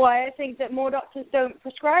reason why I think that more doctors don't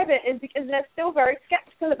prescribe it is because they're still very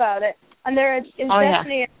skeptical about it, and there is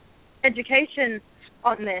definitely education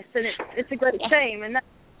on this, and it's a great shame. And I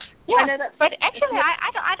know that's, but actually,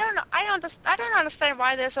 I don't understand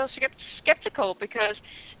why they're so skeptical, because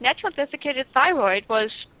natural desiccated thyroid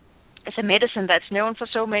it's a medicine that's known for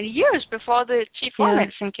so many years before the T4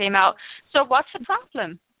 medicine came out. So what's the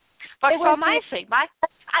problem? But for my sake,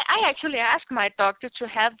 I actually asked my doctor to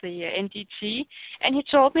have the NDT, and he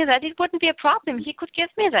told me that it wouldn't be a problem. He could give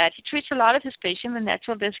me that. He treats a lot of his patients with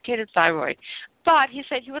natural desiccated thyroid. But he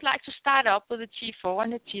said he would like to start up with the T4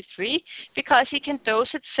 and the T3 because he can dose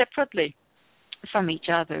it separately from each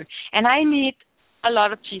other. And I need a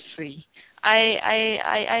lot of T3.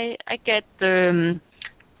 I get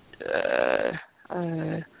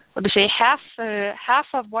half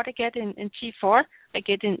of what I get in T4, I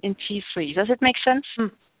get in T3. Does it make sense?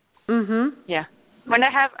 Mm-hmm. Yeah. When I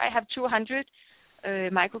have 200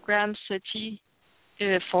 micrograms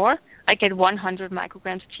T4, I get 100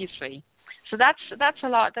 micrograms T3. So that's a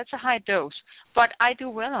lot. That's a high dose. But I do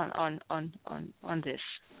well on this.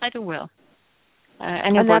 I do well,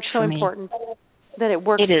 and it works for me. And that's so important that it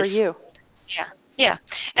works for you. Yeah.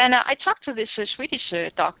 And I talked to this Swedish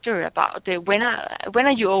doctor about when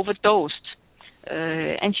are you overdosed,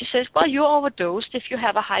 and she says, well, you're overdosed if you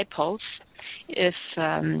have a high pulse.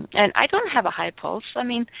 And I don't have a high pulse. I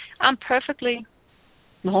mean, I'm perfectly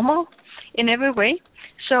normal in every way.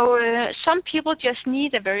 So some people just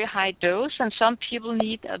need a very high dose, and some people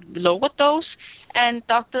need a lower dose, and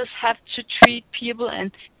doctors have to treat people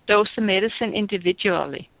and dose the medicine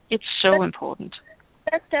individually. It's so important.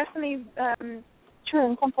 That's definitely true,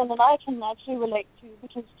 and something that I can actually relate to,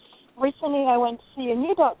 because recently I went to see a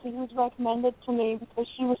new doctor who was recommended to me because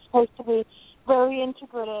she was supposed to be very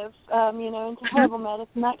integrative, into herbal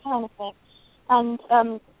medicine, that kind of thing. And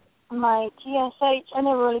my TSH, I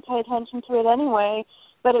never really paid attention to it anyway,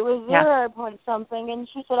 but it was 0 point something, and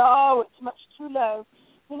she said, oh, it's much too low,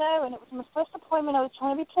 and it was my first appointment. I was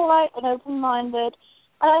trying to be polite and open-minded,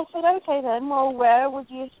 and I said, okay then, well, where would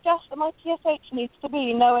you suggest that my TSH needs to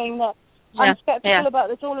be, knowing that I'm skeptical about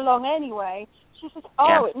this all along anyway? She said,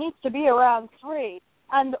 it needs to be around 3,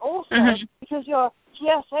 and also, because your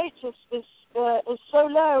TSH is so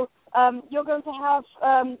low, you're going to have,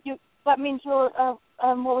 that means you're,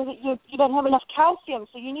 you don't have enough calcium,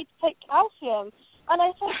 so you need to take calcium. And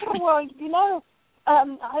I said, well, I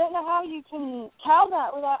don't know how you can tell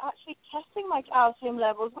that without actually testing my calcium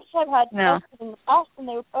levels, which I've had tested in the past, and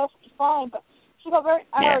they were perfectly fine. But she got very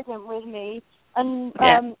arrogant with me and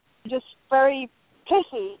just very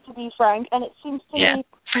pissy, to be frank. And it seems to me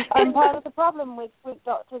part of the problem with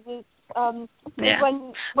doctors is when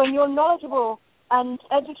you're knowledgeable and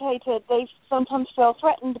educated, they sometimes feel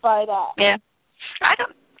threatened by that. Yeah.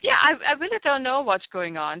 I really don't know what's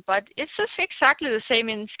going on, but it's just exactly the same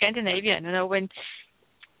in Scandinavia. When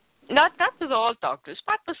not with all doctors,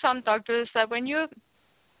 but with some doctors, that when you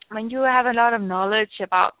have a lot of knowledge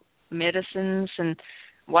about medicines and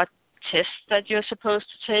what tests that you're supposed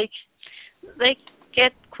to take, they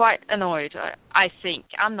get quite annoyed. I think.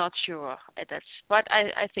 I'm not sure but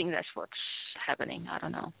I think that's what's happening. I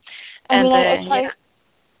don't know.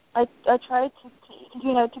 I try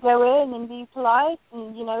to go in and be polite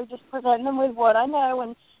and, just present them with what I know.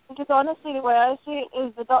 And because honestly, the way I see it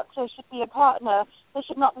is the doctor should be a partner. There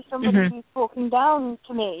should not be somebody who's talking down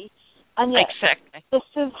to me. And yet, this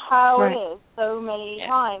is how it is so many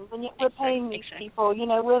times. And yet we're paying these people,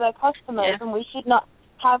 we're their customers, and we should not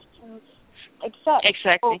have to accept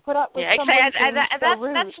or put up with somebody so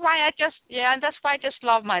rude. That's why I just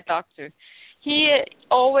love my doctor. He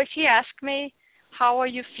asked me, how are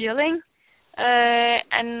you feeling?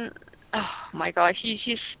 And oh my God, he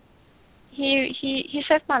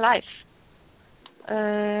saved my life.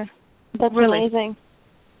 That's really amazing.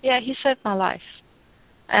 Yeah, he saved my life.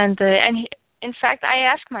 And in fact, I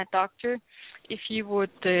asked my doctor if he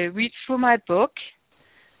would read through my book,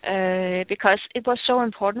 because it was so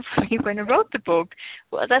important for me when I wrote the book.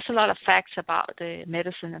 Well, there's a lot of facts about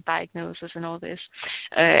medicine and diagnosis and all this.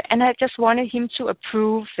 And I just wanted him to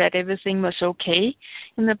approve that everything was okay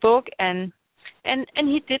in the book. And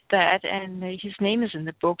he did that, and his name is in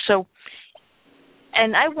the book. So,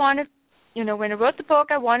 and I wanted, when I wrote the book,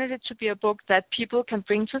 I wanted it to be a book that people can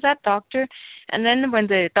bring to that doctor. And then when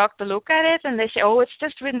the doctor look at it and they say, oh, it's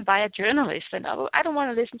just written by a journalist, and I don't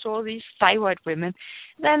want to listen to all these thyroid women,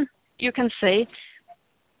 then you can say,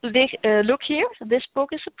 look here, this book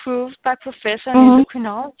is approved by professor in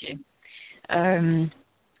endocrinology. And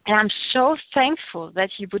I'm so thankful that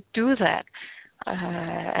he would do that.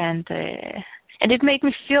 And it made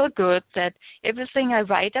me feel good that everything I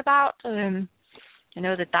write about,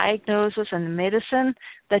 the diagnosis and the medicine,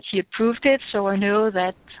 that he approved it, so I know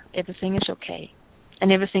that everything is okay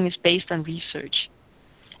and everything is based on research.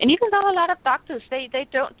 And even though a lot of doctors, they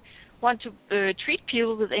don't want to treat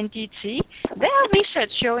people with NDT, there are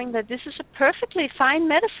research showing that this is a perfectly fine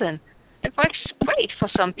medicine. It works great for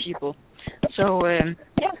some people. So,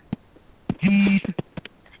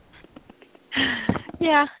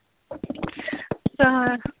 yeah.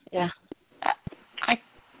 So, yeah.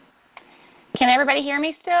 Can everybody hear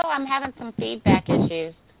me still? I'm having some feedback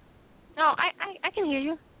issues. No, I can hear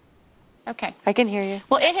you. Okay. I can hear you.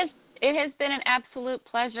 Well, it has been an absolute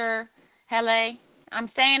pleasure, Helle. I'm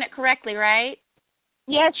saying it correctly, right?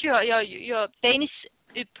 Yes, your Danish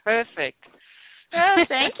is perfect. Oh,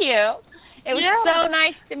 thank you. It was so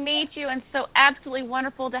nice to meet you and so absolutely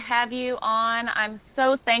wonderful to have you on. I'm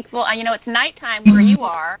so thankful. It's nighttime where you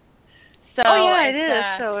are. So it is.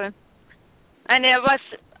 So, and it was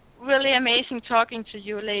really amazing talking to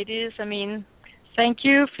you, ladies. I mean, thank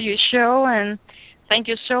you for your show, and thank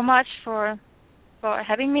you so much for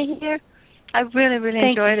having me here. I really, really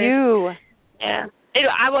enjoyed it. Thank you. Yeah.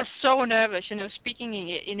 I was so nervous, speaking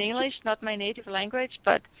in English, not my native language,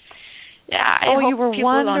 but yeah, I hope you were people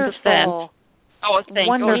wonderful. understand. Oh, thank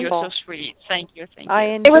wonderful. you. You're so sweet. Thank you. I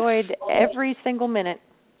enjoyed every single minute.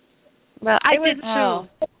 Well, I did too.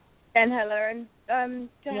 And Helle, and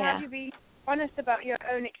to have you be honest about your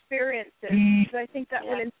own experiences, because I think that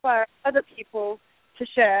will inspire other people to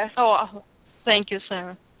share. Oh, thank you,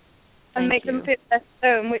 Sarah. And make them feel less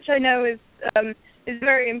alone, which I know is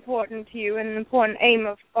very important to you and an important aim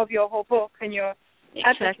of your whole book and your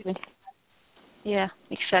advocacy. Yeah,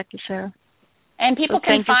 exactly, Sarah. And people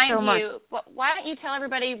can find you. So much. Why don't you tell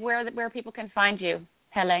everybody where people can find you,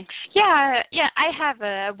 Helle? Yeah. I have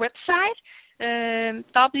a website,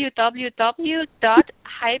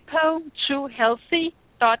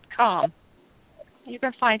 www.hypo2healthy.com. You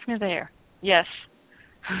can find me there. Yes.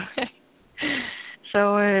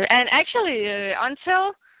 So, and actually,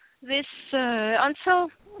 until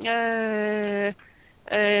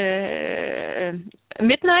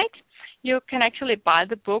midnight, you can actually buy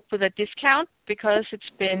the book with a discount because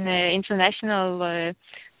it's been International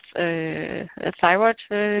Thyroid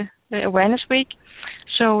Awareness Week.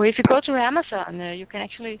 So if you go to Amazon, you can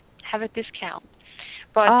actually have a discount.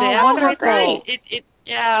 But wonderful!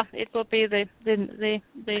 It will be the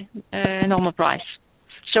normal price.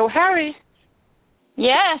 So hurry.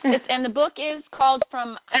 Yes, and the book is called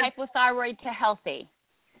From Hypothyroid to Healthy.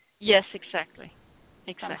 Yes, exactly.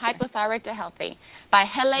 From Hypothyroid to Healthy by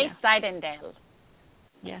Helle Sydendal.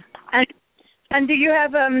 Yeah. And do you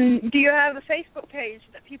have a Facebook page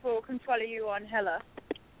that people can follow you on, Helle?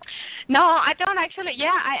 No, I don't actually. Yeah,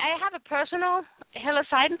 I have a personal Helle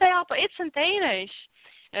Sydendal, but it's in Danish.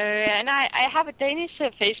 And I have a Danish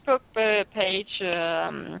Facebook page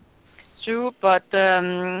too, but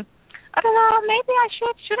I don't know, maybe I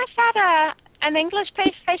should I start an English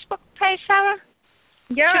Facebook page, Sarah?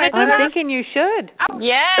 Yeah, I'm thinking you should.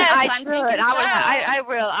 Yes, I should. I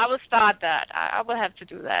will. I will start that. I will have to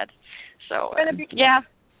do that. So you're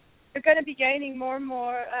going to be gaining more and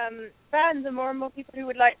more fans and more people who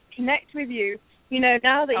would like to connect with you.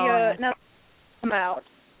 Now that you're come out.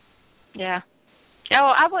 Yeah.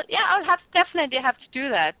 Oh, I will. Yeah, I'll definitely have to do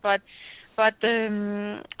that. But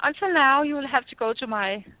until now, you will have to go to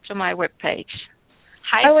my webpage,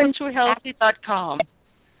 hypo2healthy.com.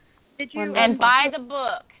 And buy the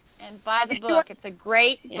book. It's a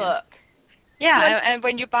great book. Yeah, and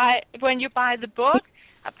when you buy the book,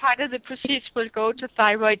 a part of the proceeds will go to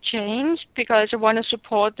Thyroid Change because I want to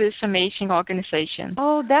support this amazing organization.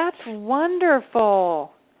 Oh, that's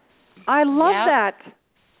wonderful! I love that.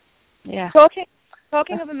 Yeah. Talking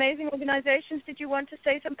of amazing organizations, did you want to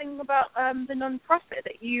say something about the non-profit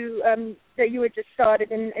that you had just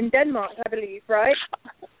started in Denmark, I believe, right?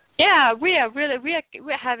 Yeah, we're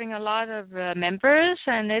having a lot of members,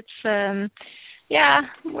 and it's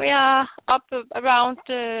we are up around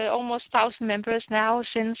almost 1,000 members now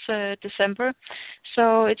since December,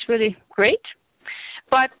 so it's really great.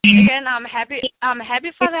 But again, I'm happy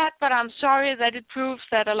for that, but I'm sorry that it proves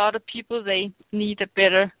that a lot of people, they need a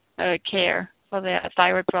better care for their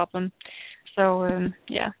thyroid problem. So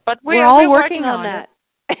but we're all working on that.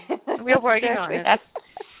 We're working on it.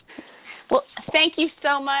 Well, thank you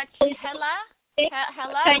so much, Helle.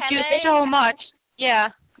 Thank you so much.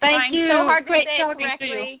 Yeah. Thank you. So hard to Great say talking correctly.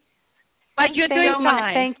 to you. But you're doing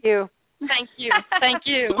fine. Thank you. Thank you. Thank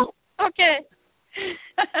you. Okay.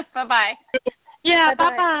 Bye-bye. Yeah,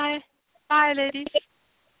 bye-bye. Bye, ladies.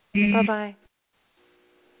 Bye-bye.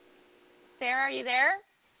 Sarah, are you there?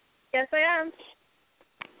 Yes, I am.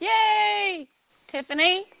 Yay!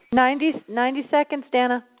 Tiffany? 90 seconds,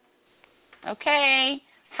 Dana. Okay.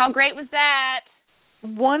 How great was that?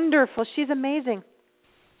 Wonderful. She's amazing.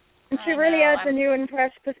 And she really adds a new and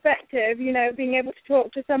fresh perspective, being able to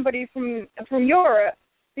talk to somebody from Europe,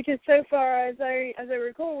 because so far, as I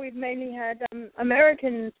recall, we've mainly had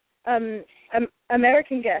American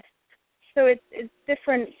guests. So it's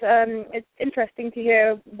different. It's interesting to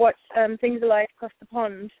hear what things are like across the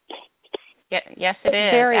pond. Yes, it is.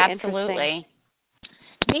 Very absolutely.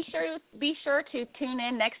 Be sure to tune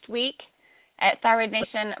in next week at Thyroid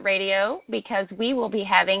Nation Radio, because we will be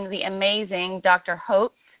having the amazing Dr.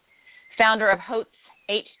 Holtz, founder of Holtz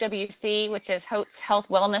HWC, which is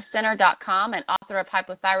HoltzHealthWellnessCenter.com, and author of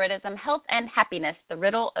Hypothyroidism, Health and Happiness, The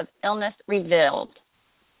Riddle of Illness Revealed.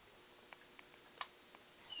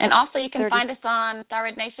 And also you can find us on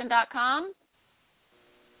ThyroidNation.com.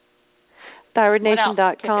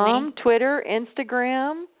 ThyroidNation.com, Twitter,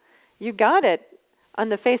 Instagram. You got it. on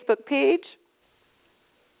the Facebook page,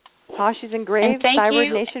 Tasha's Engraved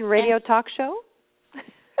Thyroid Nation Radio Talk Show.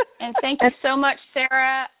 And thank you so much,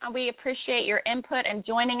 Sarah. We appreciate your input and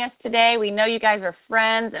joining us today. We know you guys are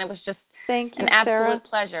friends, and it was just an absolute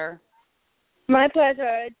pleasure. My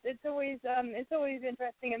pleasure. It's always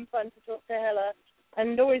interesting and fun to talk to Helle,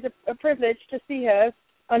 and always a privilege to see her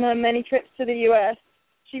on her many trips to the U.S.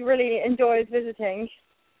 She really enjoys visiting.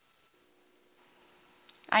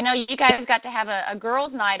 I know you guys got to have a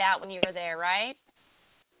girls' night out when you were there, right?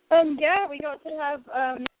 Yeah, we got to have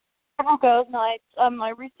several girls' nights.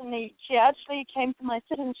 She actually came to my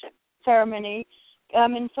citizenship ceremony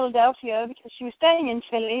in Philadelphia because she was staying in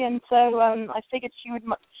Philly, and so I figured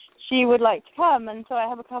she would like to come, and so I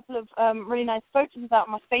have a couple of really nice photos about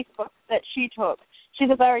my Facebook that she took. She's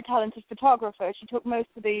a very talented photographer. She took most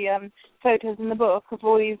of the photos in the book of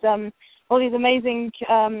all these amazing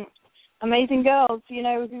girls,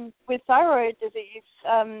 who with thyroid disease.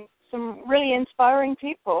 Some really inspiring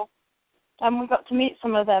people. We got to meet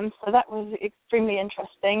some of them, so that was extremely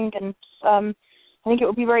interesting, and I think it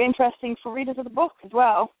would be very interesting for readers of the book as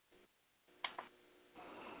well.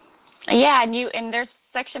 Yeah, and there's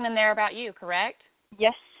a section in there about you, correct?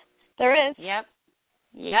 Yes, there is. Yep.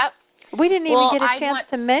 We didn't even get a chance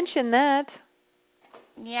to mention that.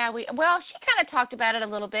 Yeah, she kind of talked about it a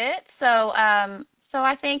little bit, so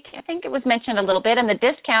I think it was mentioned a little bit, and the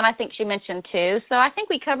discount I think she mentioned too. So I think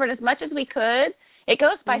we covered as much as we could. It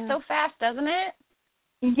goes by so fast, doesn't it?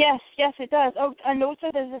 Yes, it does. Oh, and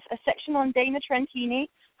also there's a section on Dana Trentini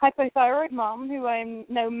Hypothyroid Mom, who I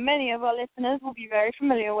know many of our listeners will be very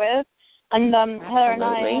familiar with. And Helle and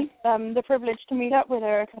I had the privilege to meet up with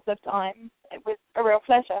her a couple of times. It was a real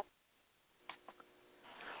pleasure.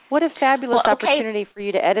 What a fabulous opportunity for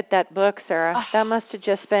you to edit that book, Sarah. That must have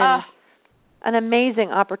just been an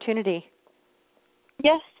amazing opportunity.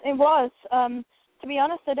 Yes, it was. To be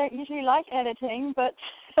honest, I don't usually like editing, but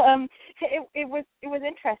it was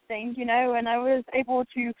interesting, and I was able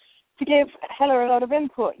to give Helle a lot of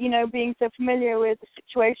input, being so familiar with the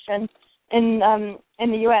situation in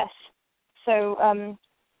the U.S. So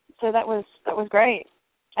that was great,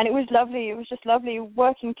 and it was lovely. It was just lovely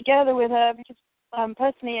working together with her because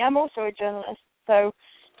personally, I'm also a journalist, so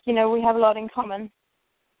we have a lot in common.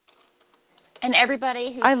 And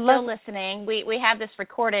everybody who's still listening, we have this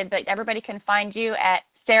recorded, but everybody can find you at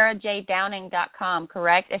sarahjdowning.com,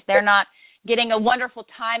 correct? If they're not getting a wonderful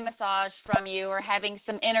Thai massage from you or having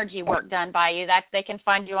some energy work done by you, they can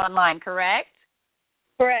find you online, correct?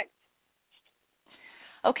 Correct.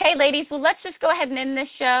 Okay, ladies, well, let's just go ahead and end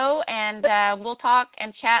this show, and we'll talk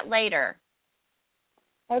and chat later.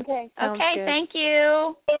 Okay. Okay, thank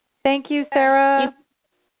you. Thank you, Sarah.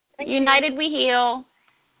 United we heal.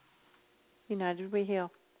 United we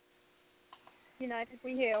heal. United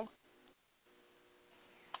we heal.